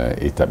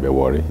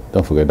Itabe-Warri.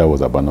 Don't forget that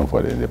was abandoned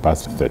for the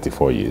past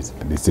 34 years.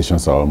 The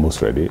stations are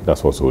almost ready.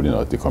 That's what's holding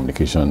us. The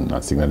communication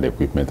and signal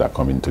equipment are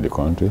coming to the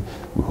country.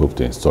 We hope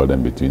to install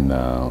them between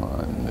now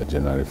and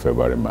January,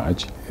 February,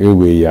 March.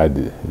 Railway yard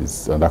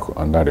is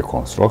under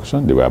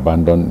reconstruction. They were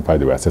abandoned, in fact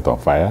they were set on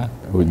fire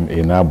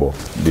in Abo,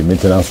 the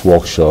maintenance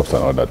workshops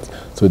and all that.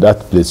 So that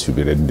place should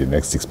be ready in the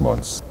next 6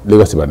 months.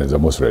 Lagos Ibadan is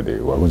almost ready.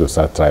 We're going to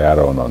start trial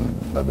run on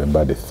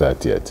November the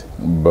 30th.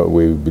 But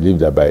we believe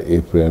that by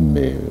April,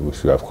 May, we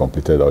should have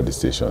completed all the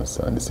stations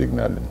and the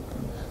signaling.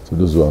 So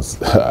those ones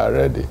are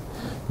ready.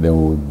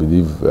 Then we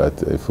believe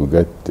that if we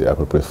get the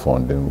appropriate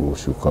funding, we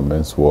should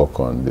commence work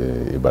on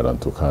the Ibadan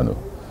to Kano,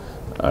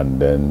 and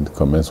then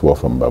commence work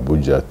from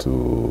Abuja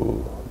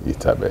to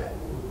Itabe,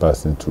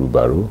 passing through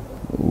Baru.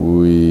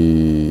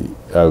 We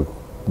are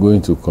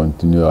going to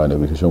continue our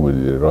negotiation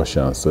with the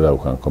Russians so that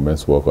we can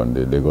commence work on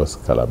the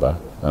Lagos-Calabar.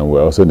 And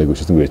we're also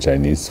negotiating with the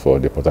Chinese for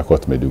the Port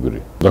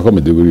Harcourt-Maiduguri. Port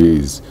Harcourt-Maiduguri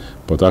is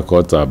Port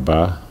Harcourt,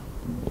 Aba,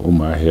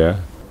 Umuahia,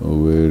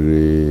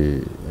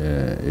 Owerri,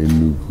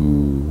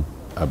 Enugu,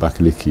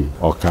 Abakaliki,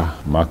 Oka,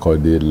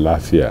 Makurdi,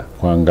 Lafia,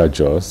 Kwanga,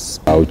 Jos,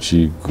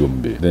 Auchi,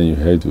 Gombe. Then you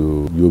head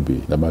to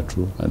Yobe,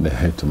 Damaturu, and then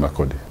head to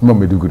Makurdi.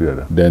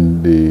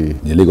 Then the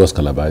Lagos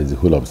Calabar is the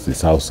whole of the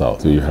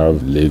south-south. So you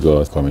have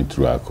Lagos coming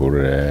through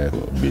Akure,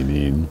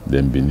 Benin.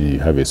 Then Benin, you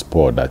have a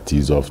spur that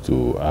tees off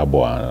to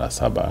Abo and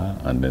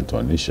Asaba, and then to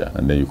Onitsha.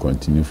 And then you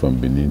continue from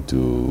Benin to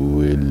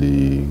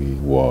Ueli,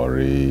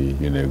 Warri,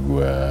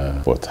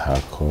 Yenegua, Port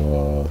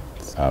Harcourt,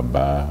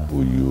 Aba,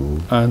 Uyu,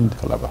 and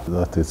Calabar.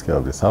 That takes care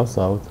of the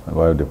south-south, and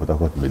while the Port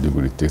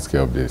Harcourt-Maiduguri takes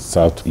care of the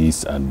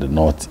southeast and the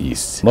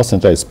northeast. North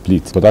Central is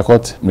split. Port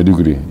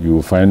Harcourt-Maiduguri, you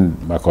will find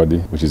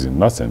Makurdi, which is in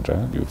North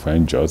Central. You will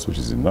find Jos, which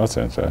is in North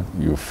Central.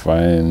 You will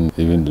find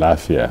even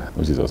Lafia,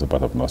 which is also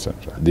part of North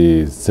Central.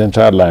 The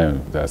central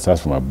line that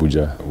starts from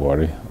Abuja,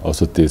 Warri,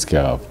 also takes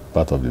care of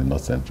part of the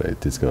North Central.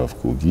 It takes care of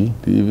Kogi.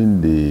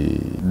 Even the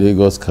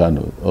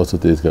Lagos-Kano also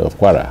takes care of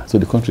Kwara. So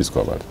the country is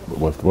covered.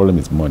 But the problem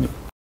is money,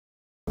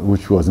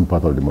 which wasn't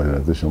part of the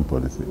modernization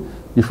policy.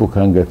 If we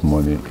can't get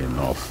money,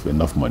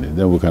 enough money,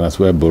 then we can as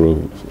well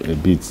borrow a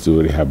bit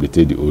to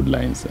rehabilitate the old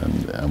lines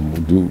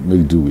and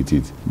make do with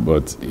it.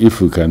 But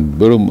if we can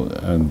borrow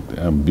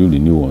and build the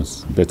new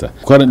ones, better.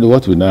 Currently,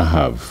 what we now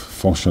have,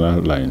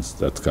 functional lines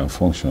that can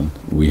function.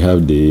 We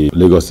have the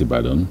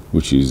Lagos-Ibadan,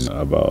 which is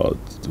about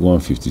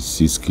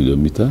 156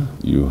 kilometers.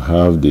 You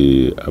have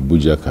the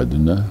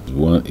Abuja-Kaduna,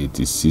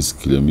 186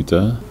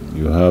 kilometers.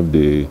 You have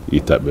the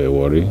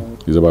Itabe-Warri,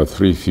 it's about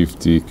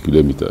 350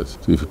 kilometers.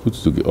 So if you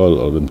put all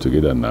of them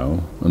together now,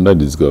 under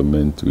this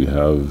government, we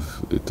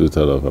have a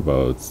total of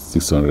about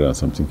 600 and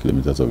something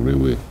kilometers of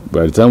railway.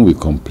 By the time we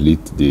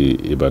complete the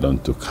Ibadan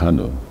to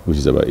Kano, which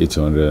is about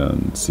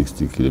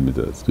 860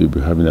 kilometers, we'll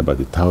be having about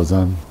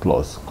 1,000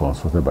 plus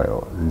constructed by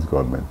this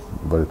government,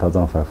 about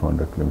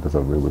 1,500 kilometers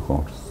of railway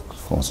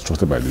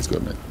constructed by this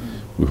government.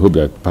 We hope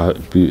that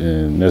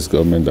next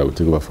government that will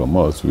take over from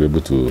us will be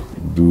able to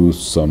do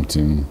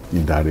something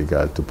in that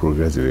regard to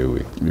progress the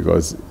railway.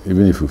 Because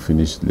even if we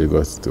finish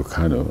Lagos to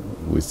Kano,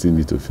 we still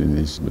need to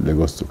finish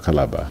Lagos to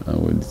Calabar,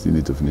 and we still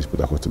need to finish Port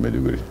Harcourt to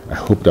Maiduguri. I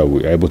hope that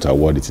we are able to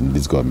award it in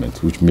this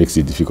government, which makes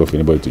it difficult for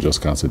anybody to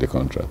just cancel the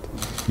contract.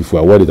 If we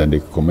award it and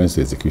they commence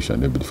the execution,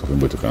 then it will be difficult for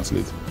anybody to cancel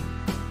it.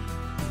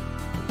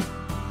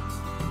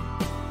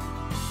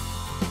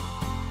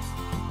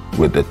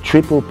 With the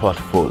triple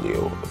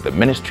portfolio, the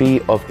Ministry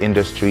of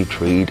Industry,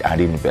 Trade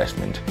and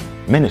Investment,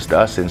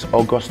 Minister since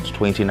August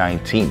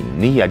 2019,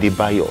 Niyi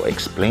Adebayo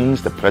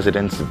explains the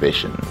President's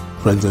vision.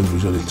 President's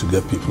vision is to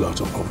get people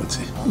out of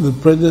poverty. The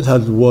President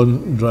had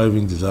one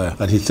driving desire,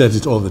 and he says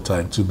it all the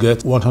time, to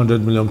get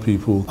 100 million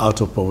people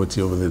out of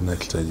poverty over the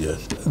next 10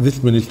 years.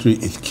 This ministry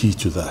is key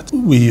to that.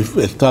 We've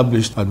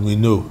established and we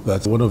know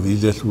that one of the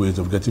easiest ways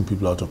of getting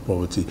people out of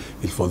poverty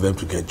is for them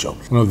to get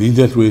jobs. One of the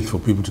easiest ways for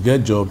people to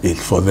get jobs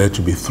is for there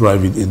to be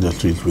thriving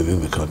industries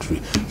within the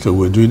country. So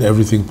we're doing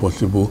everything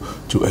possible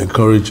to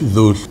encourage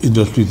those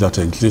industries that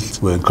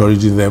exist. We're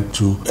encouraging them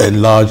to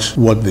enlarge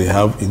what they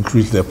have,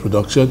 increase their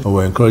production, and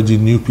we're encouraging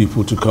new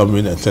people to come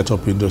in and set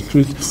up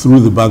industries.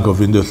 Through the Bank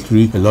of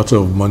Industry, a lot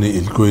of money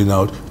is going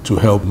out to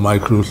help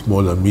micro,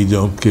 small and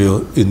medium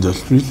scale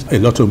industries. A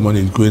lot of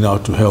money is going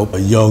out to help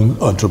young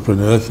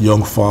entrepreneurs,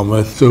 young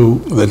farmers. So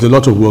there's a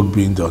lot of work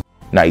being done.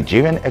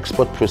 Nigerian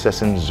Export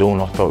Processing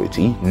Zone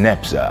Authority,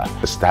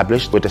 NEPZA,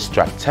 established with a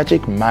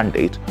strategic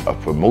mandate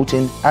of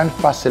promoting and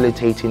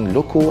facilitating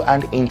local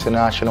and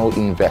international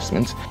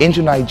investments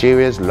into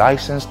Nigeria's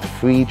licensed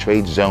free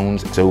trade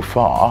zones. So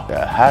far,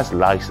 there has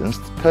licensed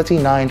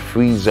 39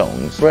 free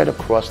zones spread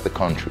across the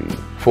country.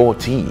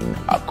 14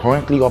 are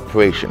currently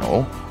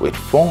operational, with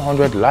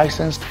 400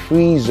 licensed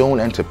free zone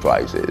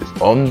enterprises.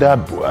 Under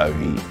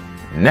Buhari,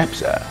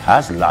 NEPZA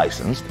has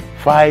licensed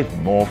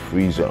 5 more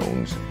free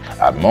zones.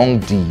 Among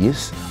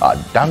these are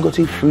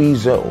Dangote Free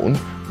Zone,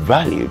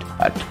 valued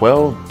at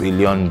 $12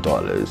 billion,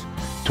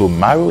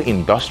 Tomaru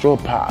Industrial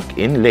Park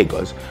in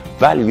Lagos,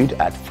 valued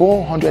at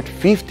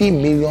 $450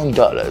 million,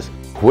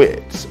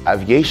 Quits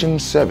Aviation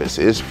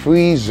Services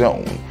Free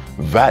Zone,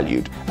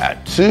 valued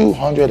at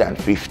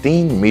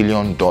 $215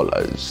 million,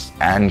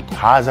 and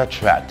has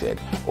attracted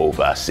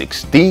over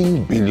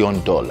 $16 billion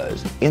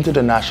into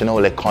the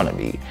national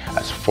economy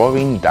as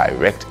foreign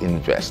direct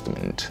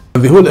investment.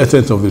 The whole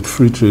essence of the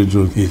free trade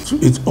zone is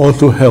it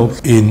also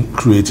helps in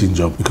creating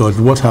jobs, because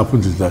what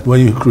happens is that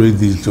when you create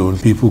these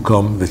zones, people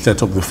come, they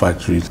set up the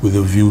factories with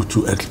a view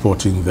to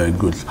exporting their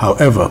goods.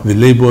 However, the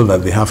labor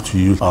that they have to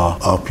use are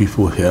our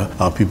people here.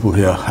 Our people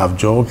here have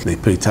jobs, they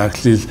pay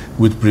taxes,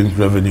 which brings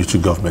revenue to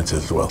government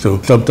as well.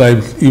 So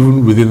sometimes,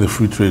 even within the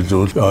free trade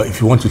zone, if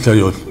you want to sell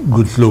your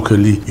goods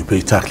locally, you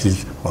pay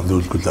taxes on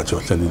those goods that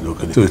you're selling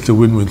locally. So it's a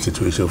win-win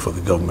situation for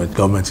the government.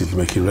 Government is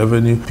making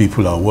revenue,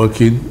 people are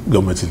working,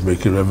 government is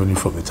making revenue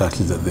from the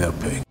taxes that they are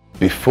paying.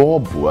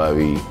 Before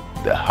Buhari,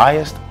 the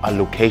highest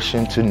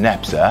allocation to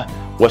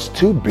NEPSA was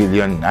 2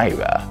 billion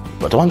naira.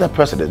 But under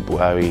President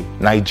Buhari,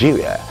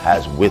 Nigeria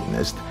has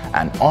witnessed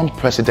an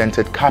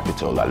unprecedented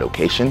capital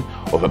allocation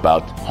of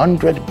about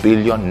 100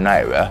 billion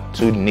naira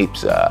to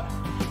NEPSA,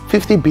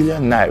 50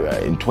 billion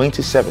naira in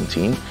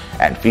 2017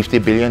 and 50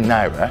 billion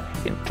naira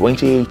in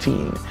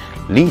 2018,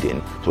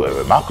 leading to a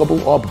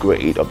remarkable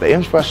upgrade of the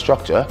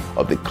infrastructure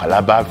of the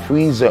Calabar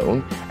Free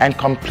Zone and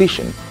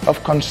completion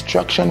of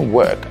construction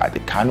work at the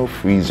Kano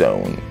Free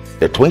Zone.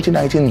 The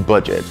 2019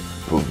 budget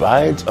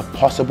provides a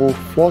possible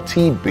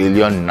 40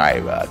 billion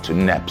naira to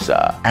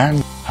NEPSA. And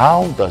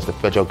how does the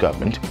federal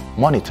government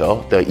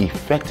monitor the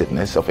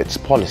effectiveness of its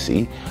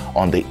policy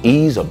on the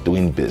ease of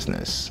doing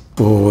business?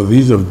 For the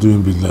ease of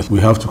doing business, we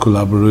have to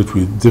collaborate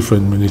with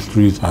different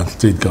ministries and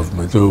state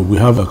governments. So we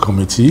have a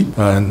committee,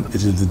 and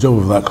it is the job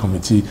of that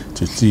committee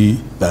to see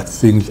that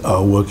things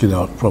are working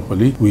out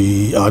properly.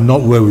 We are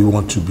not where we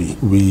want to be.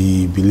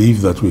 We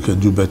believe that we can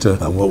do better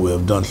than what we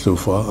have done so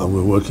far, and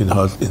we're working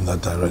hard in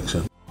that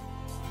direction.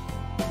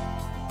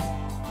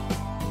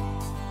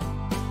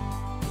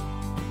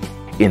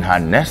 In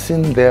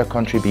harnessing their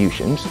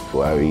contributions,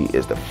 Buhari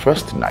is the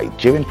first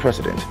Nigerian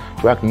president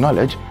to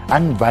acknowledge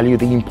and value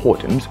the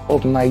importance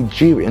of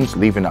Nigerians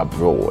living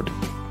abroad.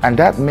 And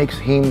that makes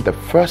him the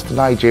first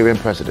Nigerian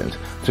president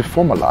to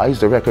formalize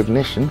the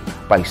recognition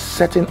by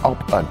setting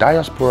up a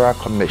diaspora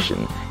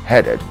commission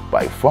headed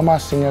by former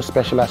Senior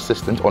Special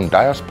Assistant on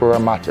Diaspora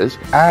Matters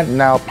and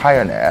now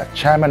pioneer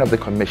chairman of the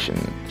commission.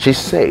 She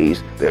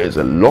says there is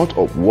a lot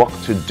of work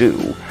to do,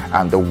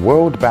 and the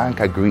World Bank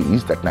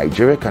agrees that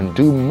Nigeria can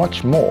do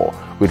much more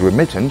with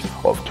remittance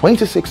of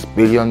 $26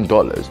 billion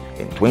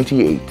in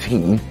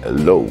 2018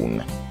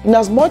 alone. In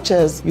as much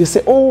as you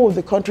say, oh,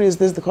 the country is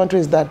this, the country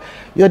is that,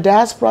 your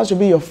diaspora should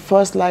be your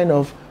first line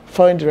of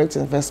foreign direct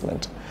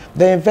investment.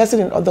 They're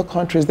investing in other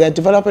countries, they're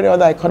developing in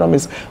other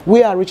economies.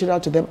 We are reaching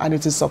out to them and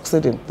it is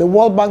succeeding. The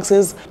World Bank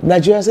says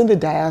Nigerians in the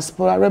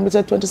diaspora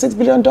remitted $26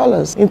 billion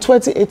in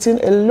 2018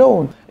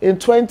 alone. In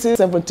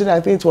 2017,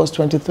 I think it was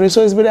 23,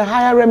 so it's been a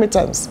higher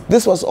remittance.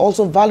 This was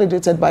also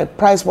validated by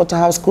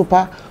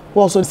PricewaterhouseCoopers, who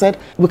also said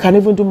we can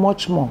even do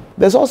much more.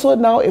 There's also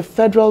now a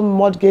federal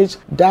mortgage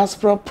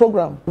diaspora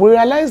program. We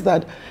realize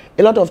that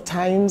a lot of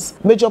times,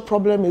 major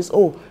problem is,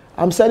 oh,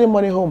 I'm sending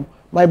money home.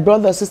 My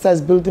brother or sister is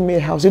building me a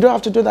house. You don't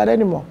have to do that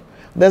anymore.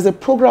 There's a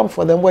program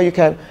for them where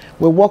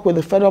we work with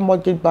the Federal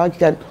Mortgage Bank, you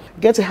can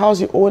get a house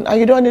you own and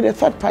you don't need a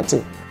third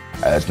party.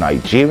 As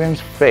Nigerians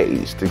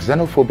faced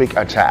xenophobic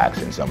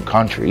attacks in some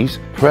countries,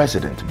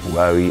 President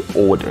Buhari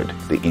ordered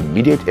the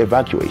immediate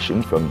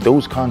evacuation from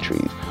those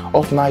countries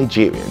of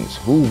Nigerians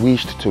who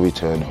wished to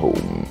return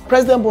home.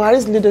 President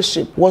Buhari's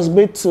leadership was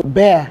made to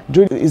bear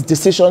during his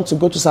decision to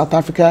go to South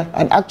Africa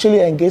and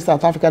actually engage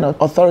South African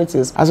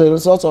authorities as a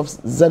result of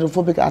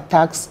xenophobic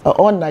attacks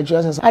on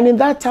Nigerians. And in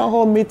that town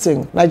hall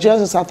meeting,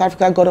 Nigerians in South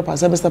Africa got up and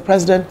said, Mr.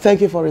 President,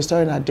 thank you for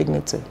restoring our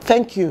dignity.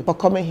 Thank you for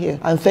coming here,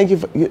 and thank you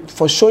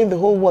for showing the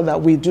whole world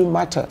that we do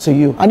matter to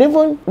you. And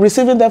even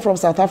receiving them from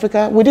South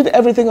Africa, we did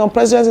everything on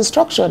President's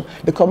instruction.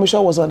 The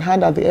commission was on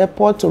hand at the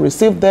airport to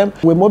receive them.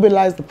 We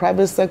mobilized the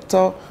private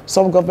sector,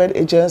 some government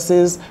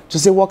agencies to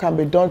see what can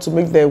be done to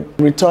make their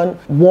return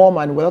warm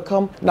and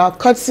welcome. Now,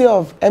 courtesy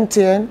of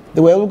MTN,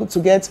 they were able to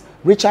get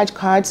recharge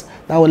cards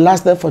that will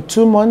last them for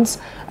 2 months,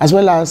 as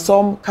well as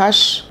some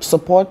cash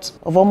support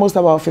of almost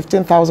about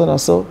 15,000 or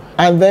so.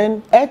 And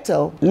then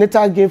Airtel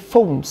later gave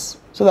phones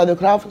so that they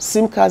could have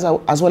SIM cards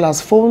as well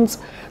as phones.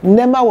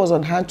 NEMA was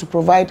on hand to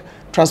provide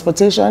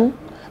transportation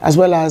as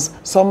well as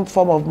some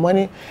form of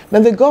money.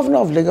 Then the governor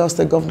of Lagos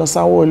State, Governor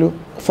Sanwo-Olu,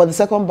 for the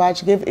second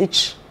batch, gave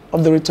each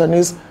of the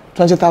returnees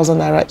 20,000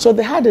 naira. So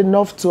they had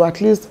enough to at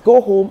least go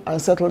home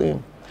and settle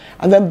in.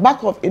 And then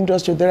back of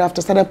industry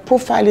thereafter started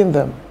profiling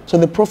them. So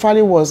the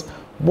profiling was,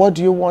 what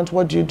do you want,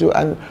 what do you do?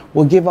 And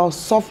we'll give out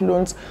soft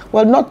loans.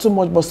 Well, not too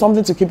much, but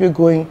something to keep you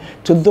going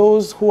to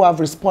those who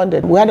have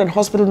responded. We had a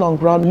hospital on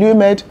ground,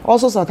 LUMED,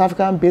 also South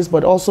African based,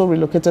 but also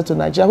relocated to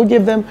Nigeria. We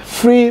gave them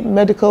free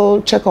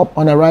medical checkup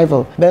on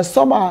arrival. Then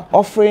some are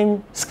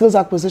offering skills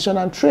acquisition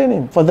and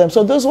training for them.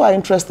 So those who are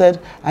interested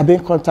are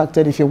being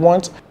contacted if you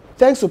want.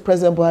 Thanks to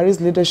President Buhari's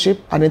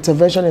leadership and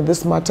intervention in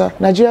this matter,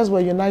 Nigerians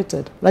were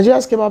united.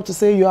 Nigerians came up to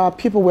say, you are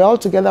people, we're all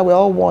together, we're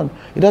all one.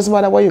 It doesn't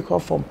matter where you come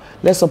from.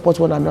 Let's support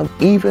one another.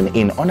 Even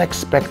in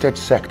unexpected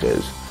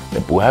sectors, the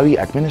Buhari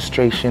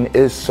administration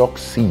is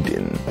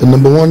succeeding. The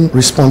number one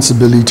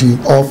responsibility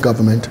of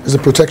government is the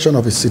protection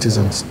of its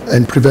citizens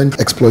and prevent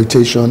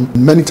exploitation.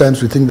 Many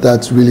times we think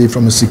that's really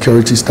from a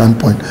security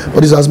standpoint,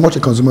 but it's as much a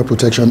consumer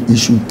protection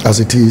issue as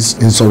it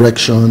is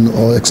insurrection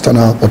or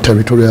external or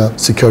territorial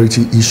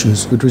security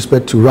issues. With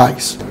respect to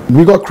rice,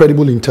 we got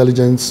credible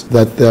intelligence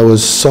that there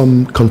was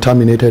some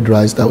contaminated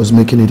rice that was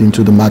making it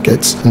into the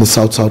markets in the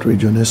South-South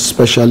region,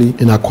 especially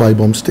in Akwa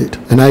Ibom State.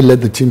 And I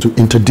led the team to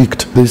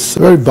interdict these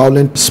very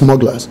violent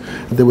smugglers.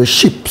 There were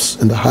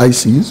ships in the high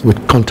seas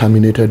with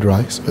contaminated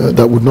rice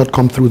that would not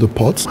come through the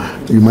ports.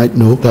 You might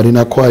know that in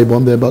Akwa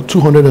Ibom there are about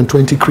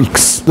 220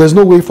 creeks. There's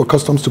no way for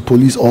customs to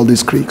police all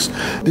these creeks.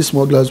 These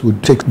smugglers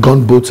would take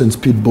gunboats and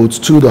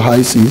speedboats to the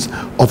high seas,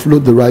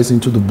 offload the rice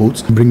into the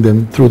boats, and bring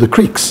them through the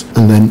creeks,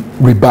 and then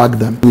rebag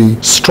them.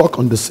 We struck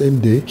on the same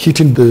day,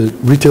 hitting the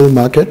retail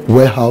market,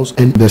 warehouse,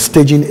 and the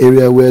staging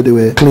area where they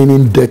were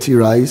cleaning dirty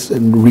rice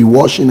and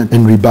rewashing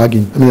and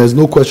rebagging. I mean, there's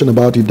no question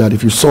about it that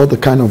if you saw the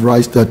kind of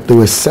rice that they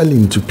were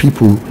selling to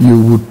people,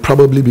 you would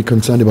probably be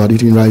concerned about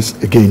eating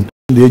rice again.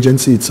 The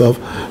agency itself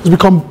has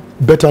become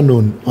better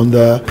known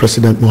under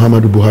President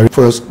Muhammadu Buhari.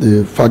 First,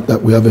 the fact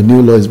that we have a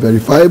new law is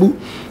verifiable.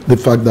 The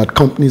fact that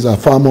companies are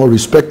far more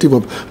respective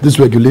of this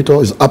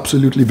regulator is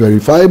absolutely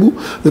verifiable.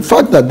 The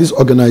fact that this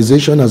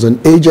organization as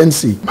an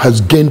agency has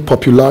gained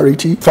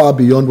popularity far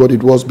beyond what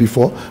it was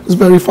before is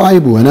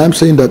verifiable. And I'm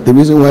saying that the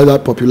reason why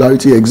that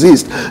popularity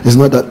exists is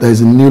not that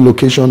there's a new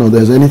location or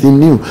there's anything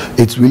new.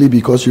 It's really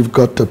because you've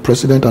got a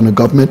president and a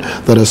government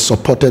that has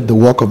supported the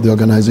work of the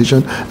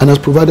organization and has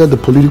provided the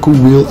political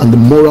will and the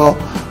moral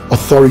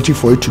authority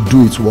for it to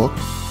do its work.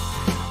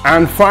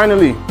 And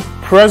finally,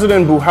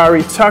 President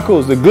Buhari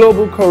tackles the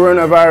global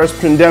coronavirus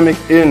pandemic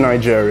in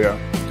Nigeria.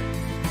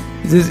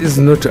 This is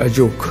not a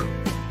joke.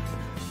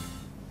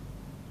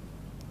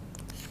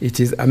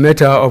 It is a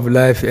matter of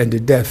life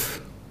and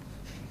death.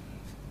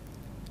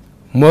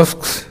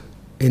 Mosques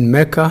in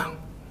Mecca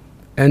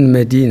and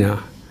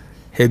Medina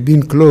have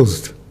been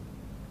closed.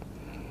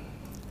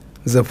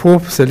 The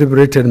Pope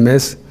celebrated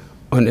Mass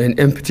on an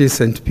empty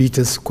St.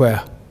 Peter's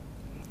Square.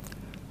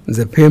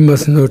 The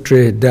famous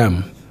Notre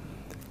Dame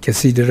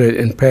Cathedral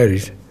in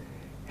Paris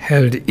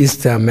held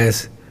Easter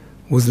Mass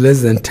with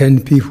less than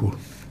 10 people.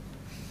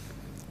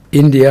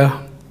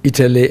 India,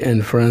 Italy,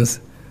 and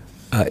France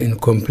are in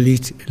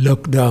complete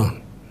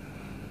lockdown.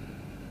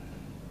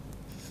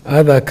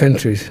 Other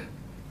countries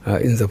are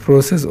in the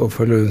process of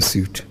following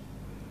suit.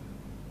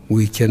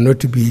 We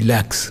cannot be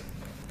lax.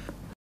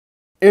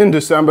 In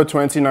December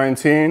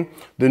 2019,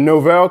 the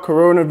novel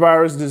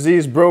coronavirus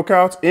disease broke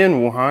out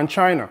in Wuhan,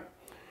 China.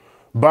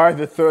 By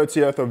the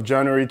 30th of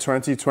January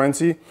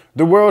 2020,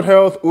 the World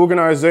Health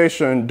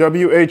Organization,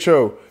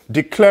 WHO,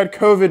 declared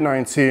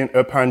COVID-19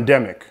 a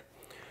pandemic.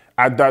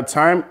 At that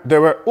time,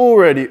 there were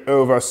already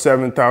over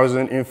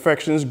 7,000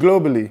 infections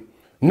globally.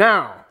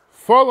 Now,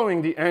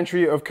 following the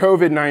entry of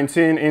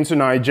COVID-19 into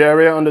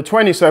Nigeria on the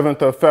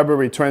 27th of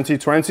February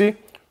 2020,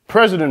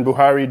 President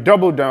Buhari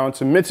doubled down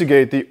to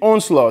mitigate the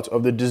onslaught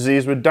of the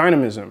disease with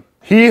dynamism.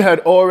 He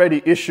had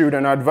already issued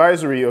an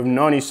advisory of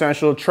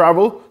non-essential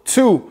travel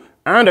to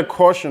and a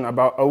caution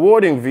about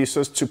awarding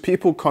visas to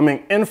people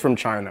coming in from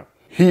China.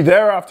 He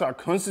thereafter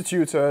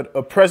constituted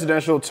a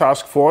presidential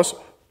task force,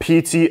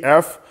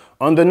 PTF,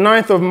 on the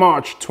 9th of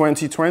March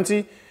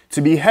 2020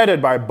 to be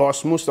headed by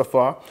Boss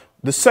Mustafa,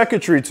 the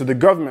secretary to the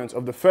government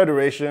of the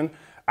Federation,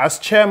 as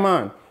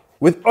chairman,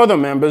 with other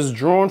members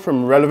drawn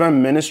from relevant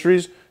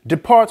ministries,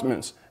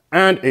 departments,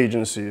 and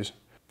agencies.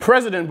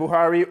 President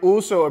Buhari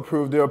also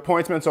approved the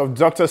appointment of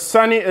Dr.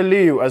 Sani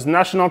Aliyu as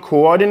National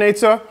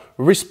Coordinator,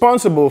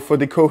 responsible for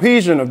the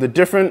cohesion of the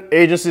different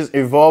agencies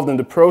involved in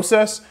the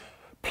process,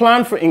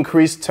 plan for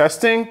increased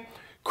testing,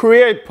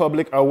 create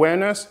public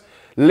awareness,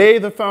 lay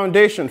the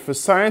foundation for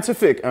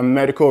scientific and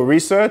medical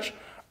research,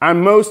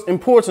 and most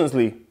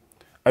importantly,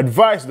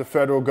 advise the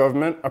federal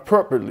government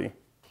appropriately.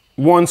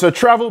 Once a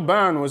travel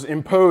ban was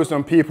imposed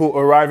on people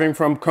arriving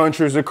from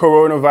countries with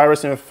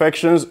coronavirus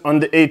infections on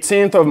the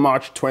 18th of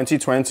March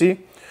 2020,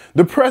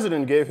 the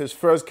president gave his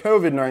first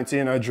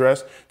COVID-19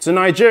 address to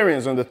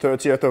Nigerians on the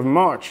 30th of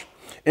March,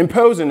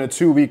 imposing a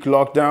 2-week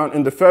lockdown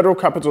in the Federal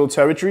Capital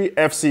Territory,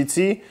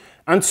 FCT,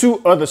 and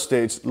 2 other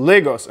states,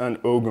 Lagos and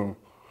Ogun.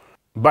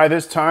 By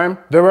this time,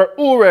 there were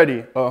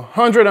already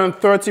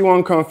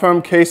 131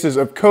 confirmed cases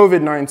of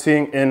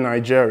COVID-19 in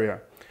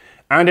Nigeria.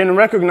 And in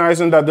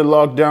recognizing that the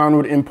lockdown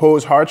would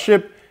impose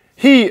hardship,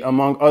 he,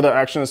 among other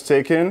actions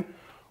taken,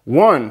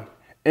 1.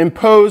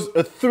 Imposed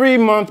a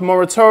 3-month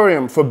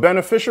moratorium for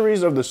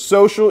beneficiaries of the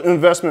social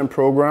investment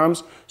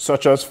programs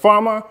such as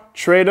farmer,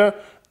 trader,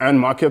 and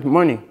market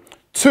money.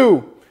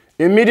 2.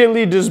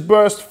 Immediately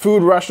disbursed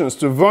food rations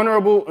to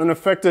vulnerable and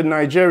affected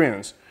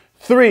Nigerians.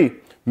 3.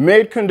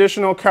 Made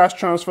conditional cash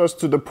transfers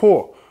to the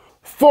poor.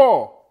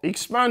 4.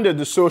 Expanded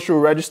the social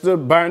register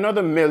by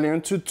another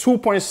million to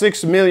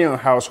 2.6 million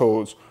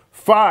households.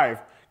 5.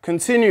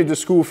 Continued the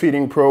school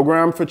feeding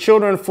program for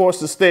children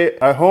forced to stay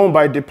at home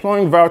by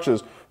deploying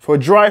vouchers for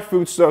dry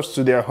foodstuffs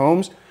to their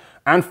homes.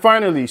 And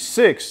finally,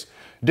 6.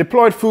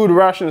 deployed food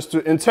rations to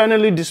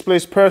internally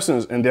displaced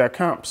persons in their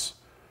camps.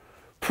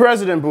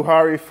 President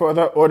Buhari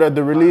further ordered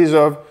the release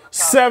of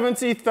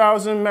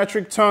 70,000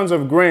 metric tons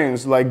of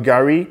grains like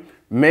gari,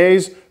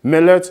 maize,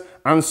 millet,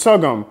 and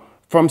sorghum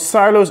from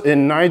silos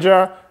in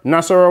Niger,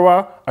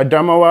 Nasarawa,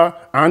 Adamawa,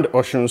 and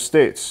Osun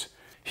states.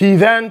 He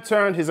then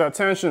turned his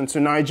attention to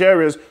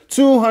Nigeria's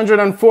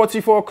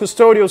 244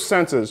 custodial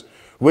centers,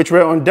 which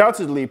were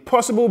undoubtedly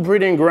possible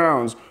breeding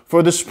grounds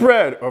for the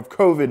spread of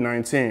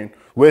COVID-19.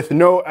 With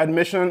no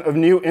admission of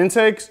new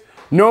intakes,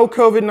 no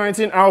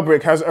COVID-19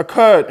 outbreak has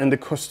occurred in the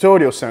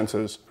custodial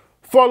centers.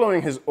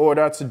 Following his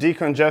order to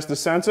decongest the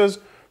centers,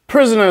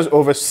 prisoners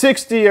over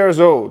 60 years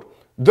old,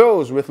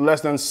 those with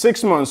less than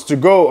 6 months to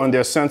go on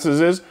their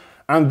sentences,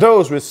 and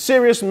those with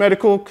serious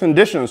medical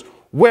conditions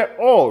were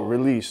all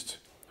released.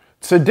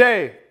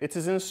 Today, it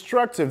is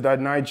instructive that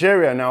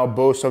Nigeria now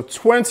boasts of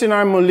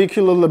 29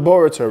 molecular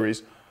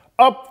laboratories,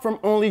 up from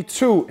only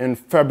 2 in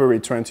February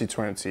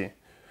 2020.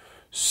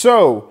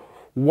 So,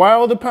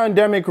 while the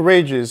pandemic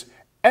rages,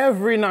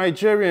 every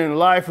Nigerian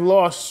life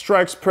lost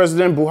strikes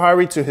President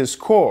Buhari to his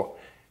core.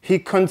 He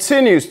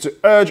continues to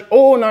urge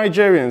all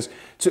Nigerians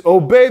to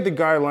obey the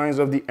guidelines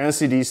of the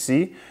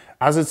NCDC,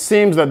 as it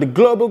seems that the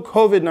global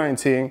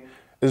COVID-19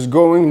 is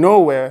going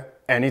nowhere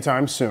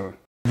anytime soon.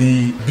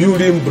 The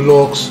building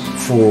blocks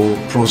for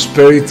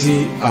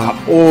prosperity are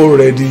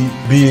already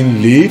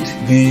being laid.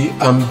 The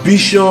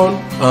ambition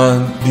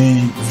and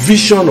the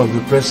vision of the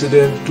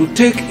president to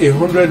take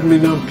 100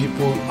 million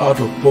people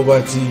out of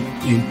poverty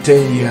in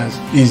 10 years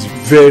is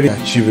very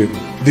achievable.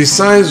 The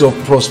signs of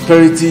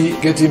prosperity,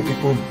 getting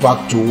people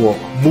back to work,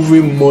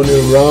 moving money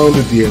around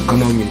the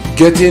economy,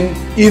 getting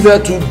either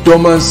to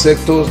dormant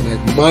sectors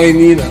like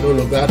mining and all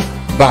of that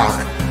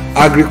back,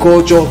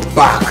 agriculture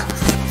back.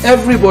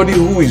 Everybody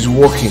who is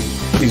working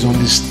is on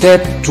the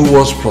step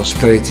towards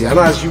prosperity, and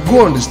as you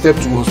go on the step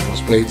towards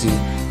prosperity,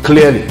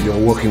 clearly you are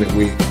walking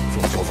away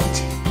from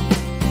poverty.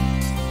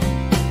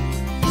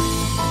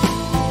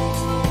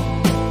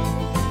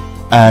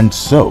 And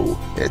so,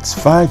 it's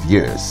 5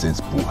 years since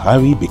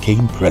Buhari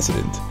became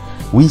president.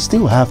 We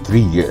still have 3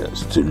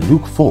 years to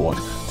look forward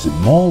to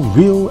more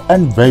real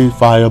and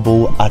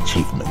verifiable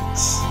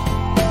achievements.